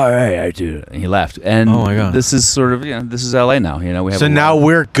 He's all right, I do. And he left. And Oh, my God. this is sort of, this is LA now. You know, we have So a now lot-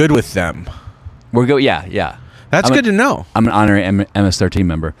 we're good with them. we're go. Yeah. That's I'm good to know. I'm an honorary MS-13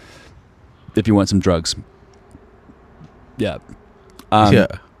 member. If you want some drugs. Yeah. Yeah.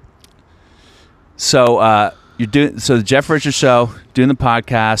 So you're doing the Jeff Richards show, doing the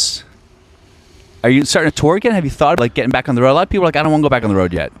podcast. Are you starting to tour again? Have you thought of like getting back on the road? A lot of people are like, I don't want to go back on the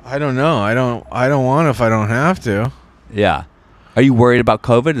road yet. I don't know. I don't want if I don't have to. Yeah. Are you worried about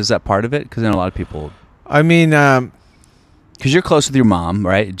COVID? Is that part of it? Because then a lot of people. I mean, Because you're close with your mom,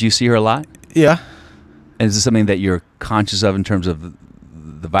 right? Do you see her a lot? yeah. And is this something that you're conscious of in terms of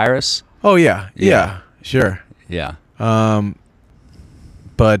the virus? Oh yeah. Yeah. Yeah. Sure. Yeah.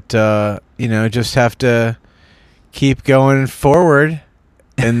 But just have to keep going forward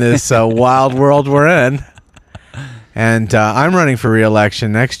in this wild world we're in. And I'm running for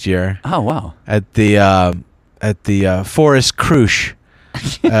re-election next year Oh wow. at the Forest Cruche.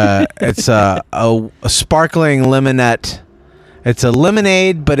 It's a sparkling limonette. It's a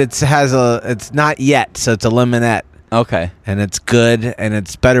lemonade, but it's not yet, so it's a limonette, Okay. and it's good, and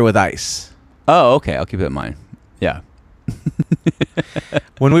it's better with ice. Oh, okay. I'll keep it in mind. Yeah.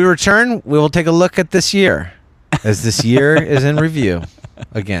 When we return, we will take a look at this year, as this year is in review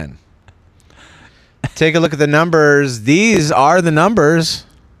again. Take a look at the numbers. These are the numbers.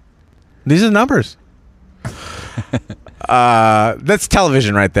 These are the numbers. That's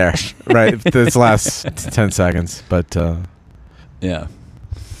television right there. Right, this last 10 seconds. But Yeah.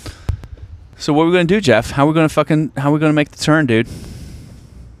 So what are we gonna do, Jeff? How are we gonna make the turn, dude?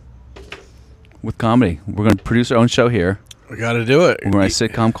 With comedy, we're gonna produce our own show here. we got to do it. We're gonna write a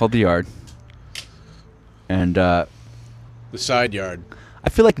sitcom called The Yard, and The side yard. I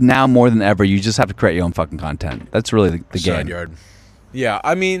feel like now more than ever, you just have to create your own fucking content. That's really the game. Side yard. Yeah,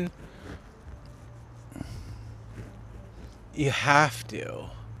 I mean, you have to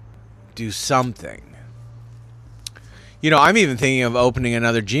do something. I'm even thinking of opening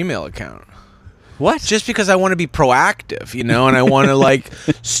another Gmail account. What? Just because I want to be proactive, and I want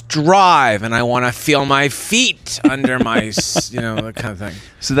to strive, and I want to feel my feet under my, that kind of thing.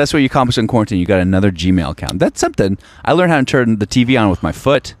 So that's what you accomplished in quarantine. You got another Gmail account. That's something. I learned how to turn the TV on with my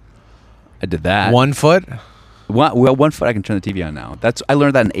foot. I did that. 1 foot? Well, 1 foot I can turn the TV on now. I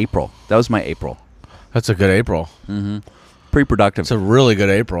learned that in April. That was my April. That's a good April. Pretty productive. It's a really good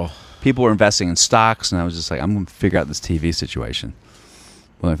April. People were investing in stocks, and I was just like, I'm going to figure out this TV situation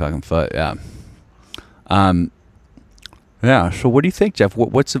with my fucking foot. Yeah. Yeah. So what do you think, Jeff?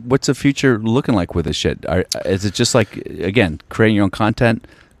 What's the future looking like with this shit? Is it just like, again, creating your own content,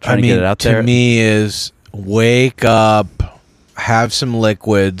 trying to get it out there? To me is wake up, have some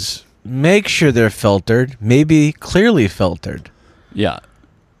liquids, make sure they're filtered, maybe clearly filtered. Yeah.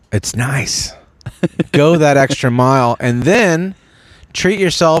 It's nice. Go that extra mile, and then treat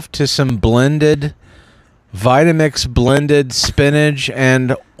yourself to some blended Vitamix blended spinach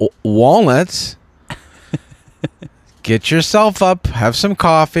and walnuts. Get yourself up, have some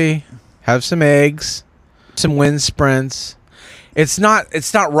coffee, have some eggs, some wind sprints. It's not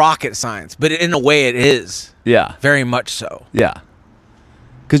rocket science, but in a way it is. Yeah. Very much so. Yeah.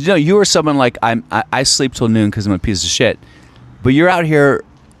 Because you are someone like I sleep till noon because I'm a piece of shit, but you're out here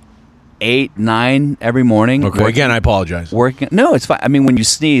 8, 9 every morning. Okay. Again, I apologize. Working. No, it's fine. I mean, when you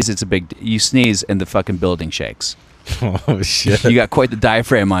sneeze, you sneeze and the fucking building shakes. Oh shit! You got quite the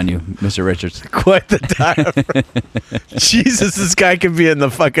diaphragm on you, Mr. Richards. Quite the diaphragm. Jesus, this guy could be in the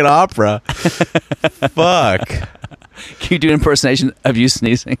fucking opera. Fuck. Can you do an impersonation of you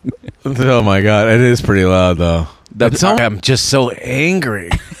sneezing? Oh my god, it is pretty loud though. That's I'm just so angry.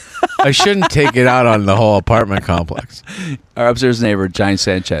 I shouldn't take it out on the whole apartment complex. Our upstairs neighbor, Johnny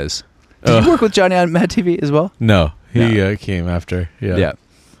Sanchez. Did you work with Johnny on Mad TV as well? No, he No. came after. Yeah. Yeah.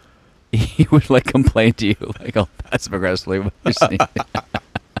 He would like complain to you like all passive aggressively when you're sneezing.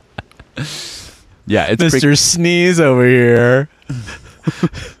 Yeah, it's Mr. Sneeze over here.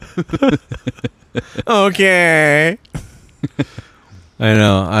 Okay. I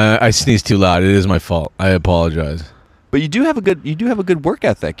know. I sneezed too loud. It is my fault. I apologize. But you do have a good work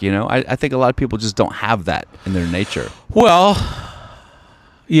ethic, I think a lot of people just don't have that in their nature. Well,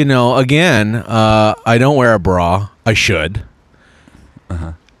 again, I don't wear a bra. I should.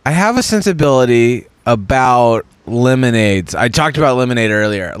 Uh-huh. I have a sensibility about lemonades. I talked about lemonade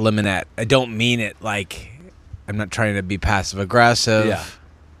earlier. Limonette. I don't mean it like I'm not trying to be passive aggressive.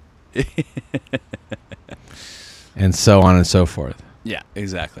 Yeah. And so on and so forth. Yeah,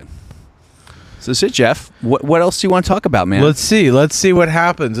 exactly. So sit, Jeff. What else do you want to talk about, man? Let's see what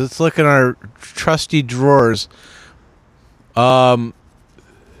happens. Let's look in our trusty drawers. It's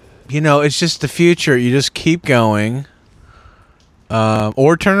just the future. You just keep going.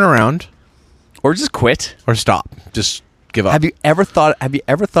 or turn around, Or just quit. or stop. Just give up. Have you ever thought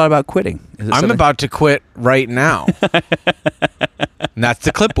about quitting? Is it I'm something- about to quit right now. And that's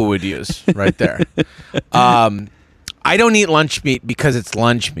the clip we would use right there. I don't eat lunch meat because it's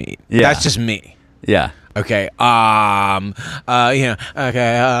lunch meat. Yeah. That's just me. Yeah. Okay. Okay.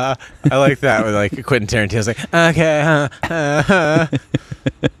 I like that with like Quentin Tarantino's like, okay. Does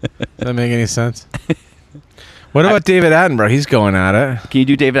that make any sense? What about David Attenborough? He's going at it. Can you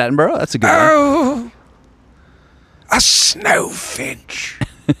do David Attenborough? That's a good one. Oh, a snowfinch.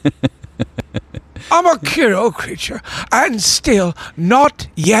 I'm a killer creature and still not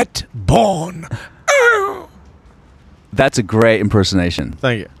yet born. Oh. That's a great impersonation.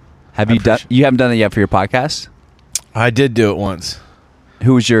 Thank you. Have you done? You haven't done it yet for your podcast? I did do it once.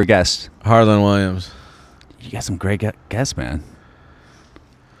 Who was your guest? Harlan Williams. You got some great guests, man.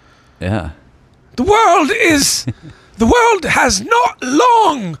 Yeah. The world has not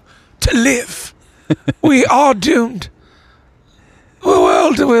long to live. We are doomed. The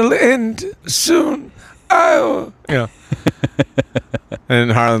world will end soon. Oh. Yeah.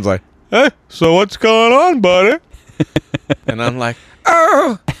 And Harlan's like, hey, so what's going on, buddy? And I'm like,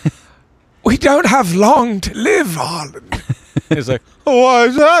 Oh. We don't have long to live, Harlan. he's like, oh, why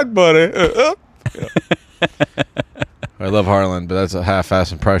is that, buddy? Yeah. I love Harlan, but that's a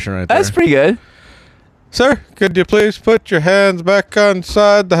half-ass impression right there. That's pretty good. Sir, could you please put your hands back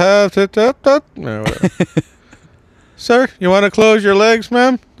inside the house? No, whatever. Sir, you want to close your legs,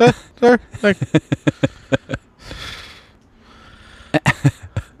 ma'am? Sir, thank you.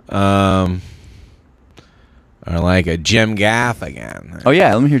 Or like a Jim Gaffigan. Oh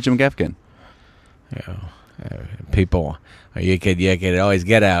yeah, let me hear Jim Gaffigan. People, you could always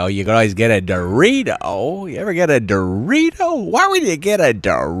get a Dorito. You ever get a Dorito? Why would you get a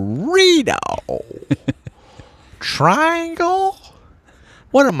Dorito? Triangle?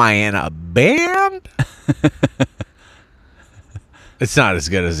 What am I in a band? It's not as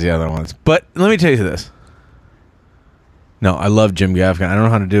good as the other ones, but let me tell you this. No, I love Jim Gaffigan. I don't know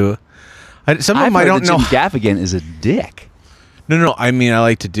how to do it. Some of them I don't know. Jim Gaffigan is a dick. No. I mean, I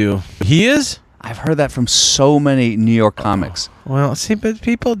like to do. He is. I've heard that from so many New York comics. Well, see, but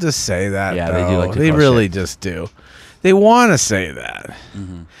people just say that. Yeah, though. they do like to They call really shit. just do. They want to say that.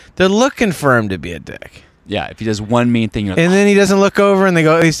 Mm-hmm. They're looking for him to be a dick, Yeah, if he does one mean thing, you're like, and then he doesn't look over, and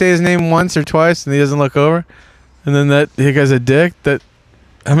they say his name once or twice, and he doesn't look over, and then that guy's a dick.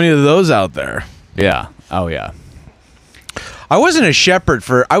 How many of those out there? yeah, oh yeah. I was a shepherd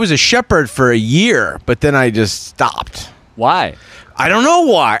for a year, but then I just stopped. Why? I don't know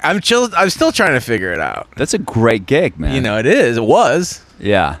why. I'm still trying to figure it out. That's a great gig, man. You know, it is. It was.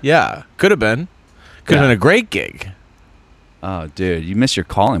 Yeah. Yeah. Could have been. Could have Yeah. been a great gig. Oh, dude, you miss your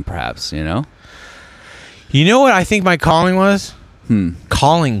calling, perhaps. You know. You know what I think my calling was? Hmm.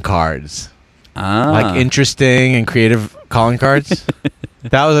 Calling cards. Ah. Like interesting and creative calling cards. I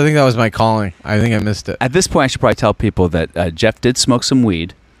think that was my calling. I think I missed it. At this point, I should probably tell people that Jeff did smoke some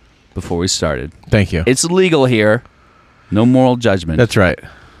weed before we started. Thank you. It's legal here. No moral judgment. That's right.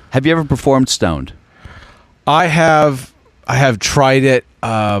 Have you ever performed stoned? I have tried it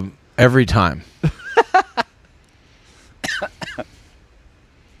every time.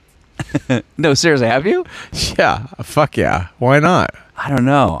 No, seriously, have you? Yeah. Fuck yeah. Why not? I don't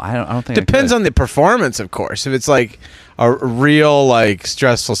know. I don't think. Depends on the performance, of course. If it's like a real like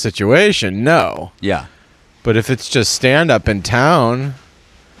stressful situation, no. Yeah. But if it's just stand up in town,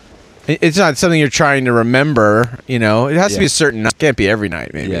 it's not something you're trying to remember. You know, it has to be a certain night. It can't be every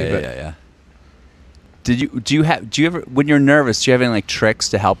night, maybe. Yeah. Do you ever, when you're nervous, do you have any like tricks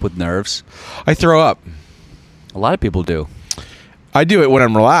to help with nerves? I throw up. A lot of people do. I do it when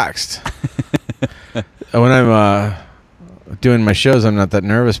I'm relaxed. When I'm doing my shows, I'm not that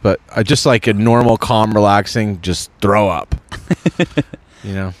nervous, but I just like a normal, calm, relaxing, just throw up.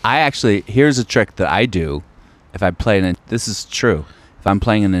 You know? Here's a trick that I do if I play this is true. If I'm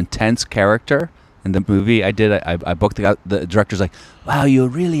playing an intense character in the movie I did, I booked the director's like, wow, you're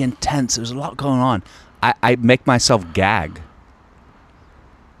really intense. There's a lot going on. I make myself gag.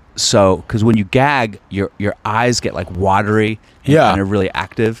 So, because when you gag, your eyes get like watery and Yeah. kind of really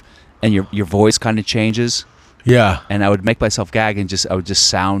active, and your voice kind of changes. Yeah. And I would make myself gag and I would just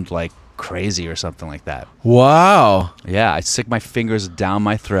sound like crazy or something like that. Wow. Yeah, I stick my fingers down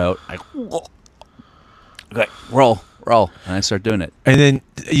my throat. Okay, roll, and I start doing it. And then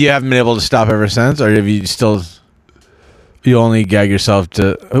you haven't been able to stop ever since, or have you still? You only gag yourself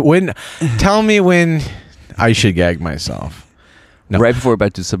to when? Tell me when I should gag myself. No. Right before we're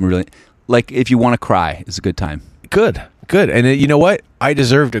about to do something really, like if you want to cry, it's a good time. Good. And you know what? I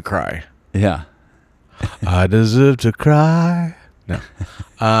deserve to cry. Yeah. I deserve to cry.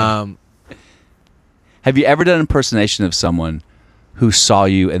 No. Have you ever done an impersonation of someone who saw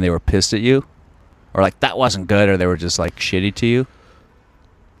you and they were pissed at you? Or like, that wasn't good, or they were just like shitty to you?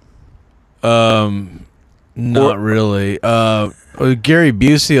 Not really. With Gary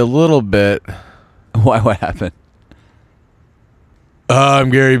Busey a little bit. Why? What happened? I'm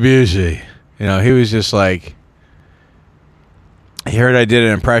Gary Busey. You know, he was just like, he heard I did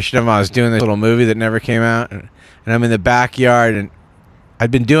an impression of him. I was doing this little movie that never came out, and I'm in the backyard, and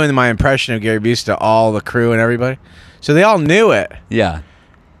I'd been doing my impression of Gary Busey to all the crew and everybody, so they all knew it. Yeah.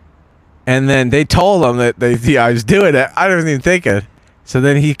 And then they told him that I was doing it. I wasn't even thinking. So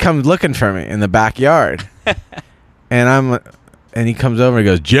then he comes looking for me in the backyard, and he comes over and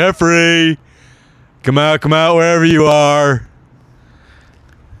he goes, Jeffrey, come out wherever you are.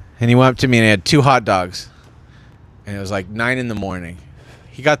 And he went up to me and he had 2 hot dogs. And it was like 9 a.m.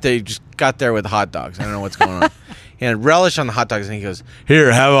 He just got there with hot dogs. I don't know what's going on. He had relish on the hot dogs and he goes,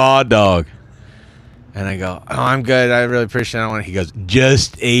 here, have a hot dog. And I go, oh, I'm good. I really appreciate it. He goes,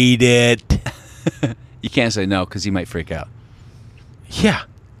 just eat it. You can't say no because he might freak out. Yeah.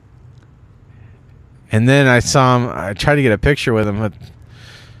 And then I saw him. I tried to get a picture with him at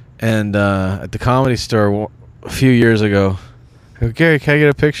the Comedy Store a few years ago. I go, Gary, can I get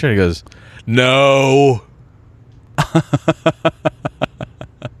a picture? And he goes, no.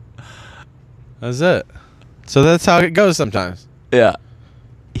 That's it. So that's how it goes sometimes. Yeah.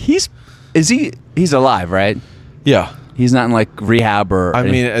 He's alive, right? Yeah. He's not in like rehab or... I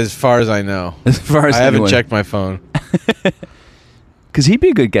mean, as far as I know. As far as I haven't checked my phone. Because he'd be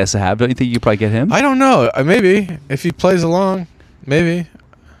a good guest to have. Don't you think you could probably get him? I don't know. Maybe. If he plays along. Maybe.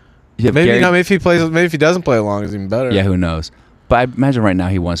 Maybe Gary, not. Maybe if he doesn't play along, it's even better. Yeah, who knows? But I imagine right now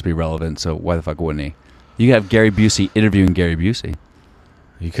he wants to be relevant, so why the fuck wouldn't he? You could have Gary Busey interviewing Gary Busey.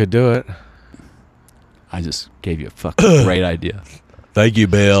 You could do it. I just gave you a fucking great idea. Thank you,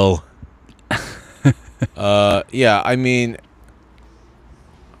 Bill. Yeah, I mean,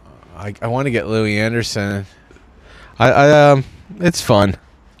 I want to get Louis Anderson. It's fun.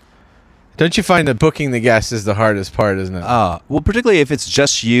 Don't you find that booking the guest is the hardest part, isn't it? Well, particularly if it's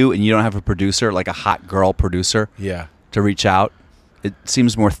just you and you don't have a producer, like a hot girl producer, Yeah. to reach out. It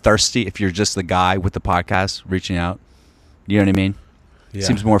seems more thirsty if you're just the guy with the podcast reaching out. You know what I mean? Yeah. It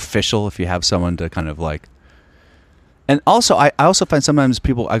seems more official if you have someone to kind of like... And also, I also find sometimes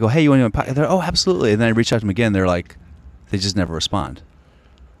people, I go, hey, you want to do a podcast? They're, oh, absolutely. And then I reach out to them again. They're like, they just never respond.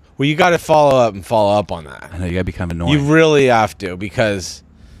 Well, you got to follow up on that. I know, you got to be kind of annoying. You really have to, because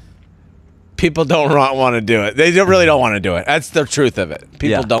people don't want to do it. They really don't want to do it. That's the truth of it.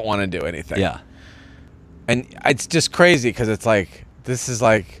 People don't want to do anything. Yeah. And it's just crazy because it's like, this is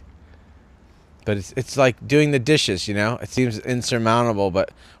like, but it's like doing the dishes, you know? It seems insurmountable,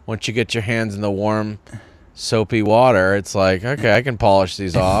 but once you get your hands in the warm, soapy water, it's like, okay, I can polish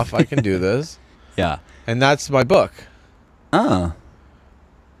these off. I can do this. Yeah. And that's my book. Oh.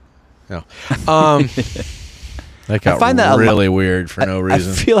 No. That got I find that really weird for no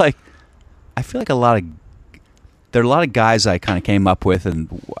reason. I feel like there are a lot of guys I kind of came up with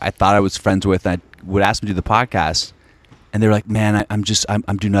and I thought I was friends with, and I would ask them to do the podcast, and they're like, man, I'm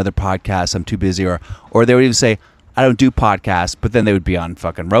doing another podcast, I'm too busy, or they would even say, I don't do podcasts, but then they would be on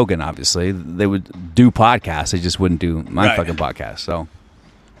fucking Rogan, obviously. They would do podcasts, they just wouldn't do my fucking podcast. So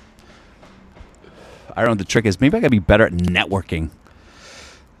I don't know what the trick is. Maybe I gotta be better at networking.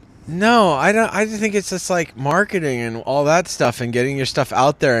 No, I don't. I just think it's just like marketing and all that stuff, and getting your stuff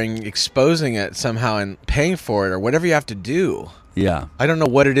out there and exposing it somehow and paying for it or whatever you have to do. Yeah. I don't know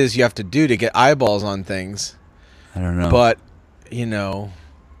what it is you have to do to get eyeballs on things. I don't know. But, you know,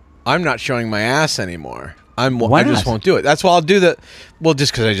 I'm not showing my ass anymore. I Why just not? won't do it. That's why I'll do that. Well,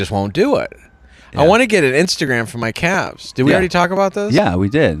 just because I just won't do it. Yeah. I want to get an Instagram for my calves. Did we Yeah. already talk about this? Yeah, we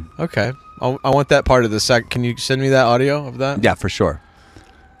did. Okay. I want that part of the sec. Can you send me that audio of that? Yeah, for sure.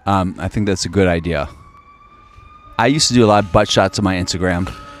 I think that's a good idea. I used to do a lot of butt shots on my Instagram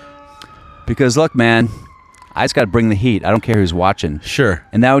because, look, man, I just got to bring the heat. I don't care who's watching. Sure.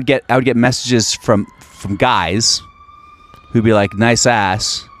 And I would get messages from guys who'd be like, nice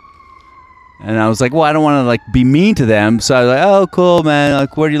ass. And I was like, well, I don't want to like be mean to them. So I was like, oh, cool, man.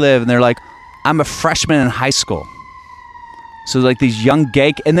 Like, where do you live? And they're like, I'm a freshman in high school. So like these young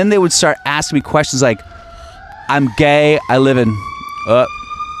gay, and then they would start asking me questions like, I'm gay. I live in,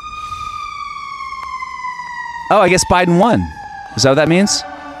 I guess Biden won. Is that what that means?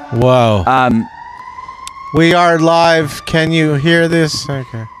 Whoa. We are live. Can you hear this?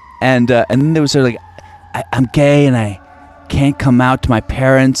 Okay. And then they would say like, I'm gay and I can't come out to my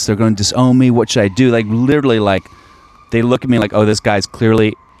parents. They're going to disown me. What should I do? Like literally, like they look at me like, oh, this guy's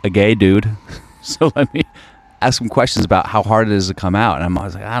clearly a gay dude. So let me ask them questions about how hard it is to come out, and I'm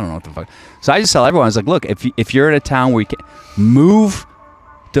always like, I don't know what the fuck. So I just tell everyone, I was like, look, if you're in a town where you can move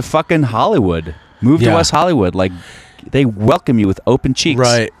to fucking Hollywood, move to Yeah. West Hollywood, like they welcome you with open cheeks.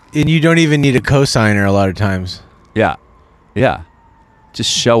 Right. And you don't even need a cosigner a lot of times. Yeah. Yeah. Just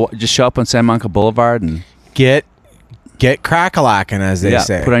show up on San Monica Boulevard and Get crack-a-lacking, as they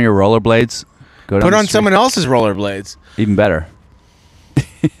say. put on your rollerblades. Go down Put the on street. someone else's rollerblades. Even better.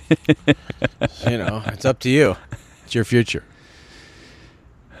 It's up to you. It's your future.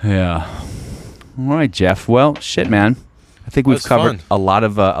 Yeah. All right, Jeff. Well, shit, man. I think we've was covered fun. a lot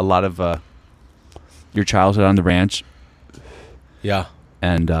of your childhood on the ranch, Yeah.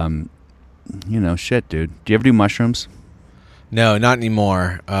 and shit, dude. Do you ever do mushrooms? No, not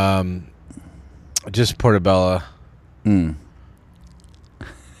anymore. Just Portobello.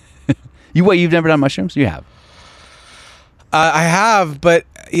 You've never done mushrooms? You have. I have, but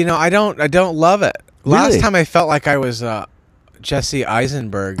I don't love it. Last Really? time I felt like I was Jesse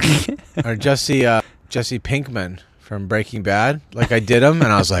Eisenberg or Jesse Pinkman from Breaking Bad. Like I did him,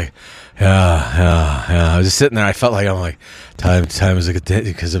 and I was like, yeah. I was just sitting there. I felt like I'm like, time is like a day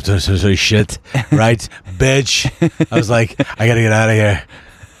because I've done so much shit, right, bitch. I was like, I gotta get out of here.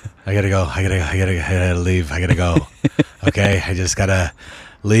 I gotta go. I gotta leave. I gotta go. Okay, I just gotta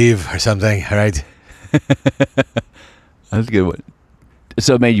leave or something. All right. That's a good one.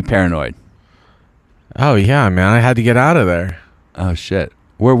 So it made you paranoid. Oh yeah, man! I had to get out of there. Oh shit.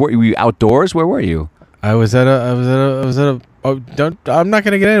 Where were you? Outdoors? Where were you? I was at a. Oh, don't! I'm not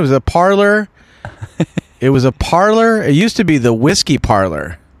gonna get in. It was a parlor. It was a parlor. It used to be the whiskey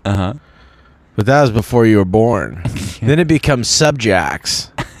parlor, Uh-huh. but that was before you were born. Then it becomes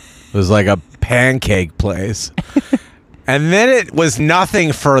Subjacks. It was like a pancake place, and then it was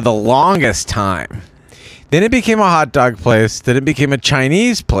nothing for the longest time. Then it became a hot dog place. Then it became a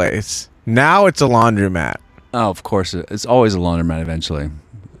Chinese place. Now it's a laundromat. Oh, of course. It's always a laundromat eventually.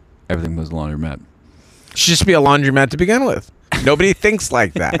 Everything was a laundromat. It should just be a laundromat to begin with. Nobody thinks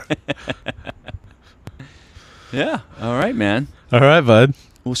like that. Yeah. All right, man. All right, bud.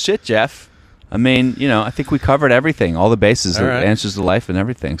 Well, shit, Jeff. I mean, I think we covered everything, all the bases, All the right. answers to life and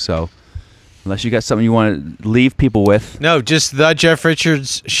everything. So unless you got something you want to leave people with. No, just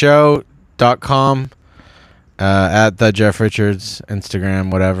thejeffrichardshow.com, at the Jeff Richards,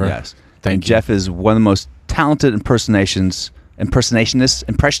 Instagram, whatever. Yes. Thank And you. Jeff is one of the most talented impersonists.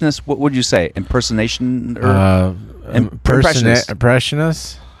 What would you say? Impersonation or impressionist?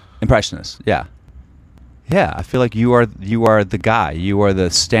 Impressionist? Impressionist? Yeah. Yeah, I feel like you are the guy. You are the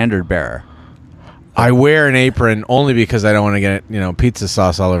standard bearer. I wear an apron only because I don't want to get pizza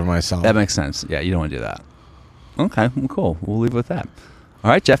sauce all over myself. That makes sense. Yeah, you don't want to do that. Okay, well, cool. We'll leave it with that. All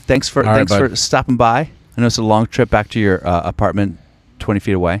right, Jeff. Thanks for stopping by. I know it's a long trip back to your apartment, 20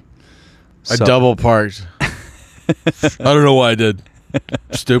 feet away. I double parked. I don't know why I did.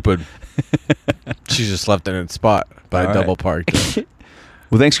 Stupid. She just left it in its spot, but All I double right. parked.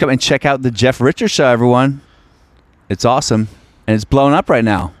 Well, thanks for coming and check out the Jeff Richards Show, everyone. It's awesome, and it's blowing up right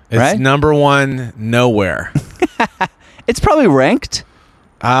now. It's right? number one nowhere. It's probably ranked.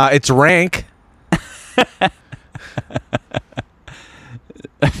 It's rank.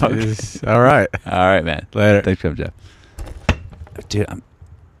 All right. All right, man. Later. Thanks for coming, Jeff. Dude,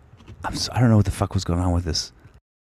 I don't know what the fuck was going on with this.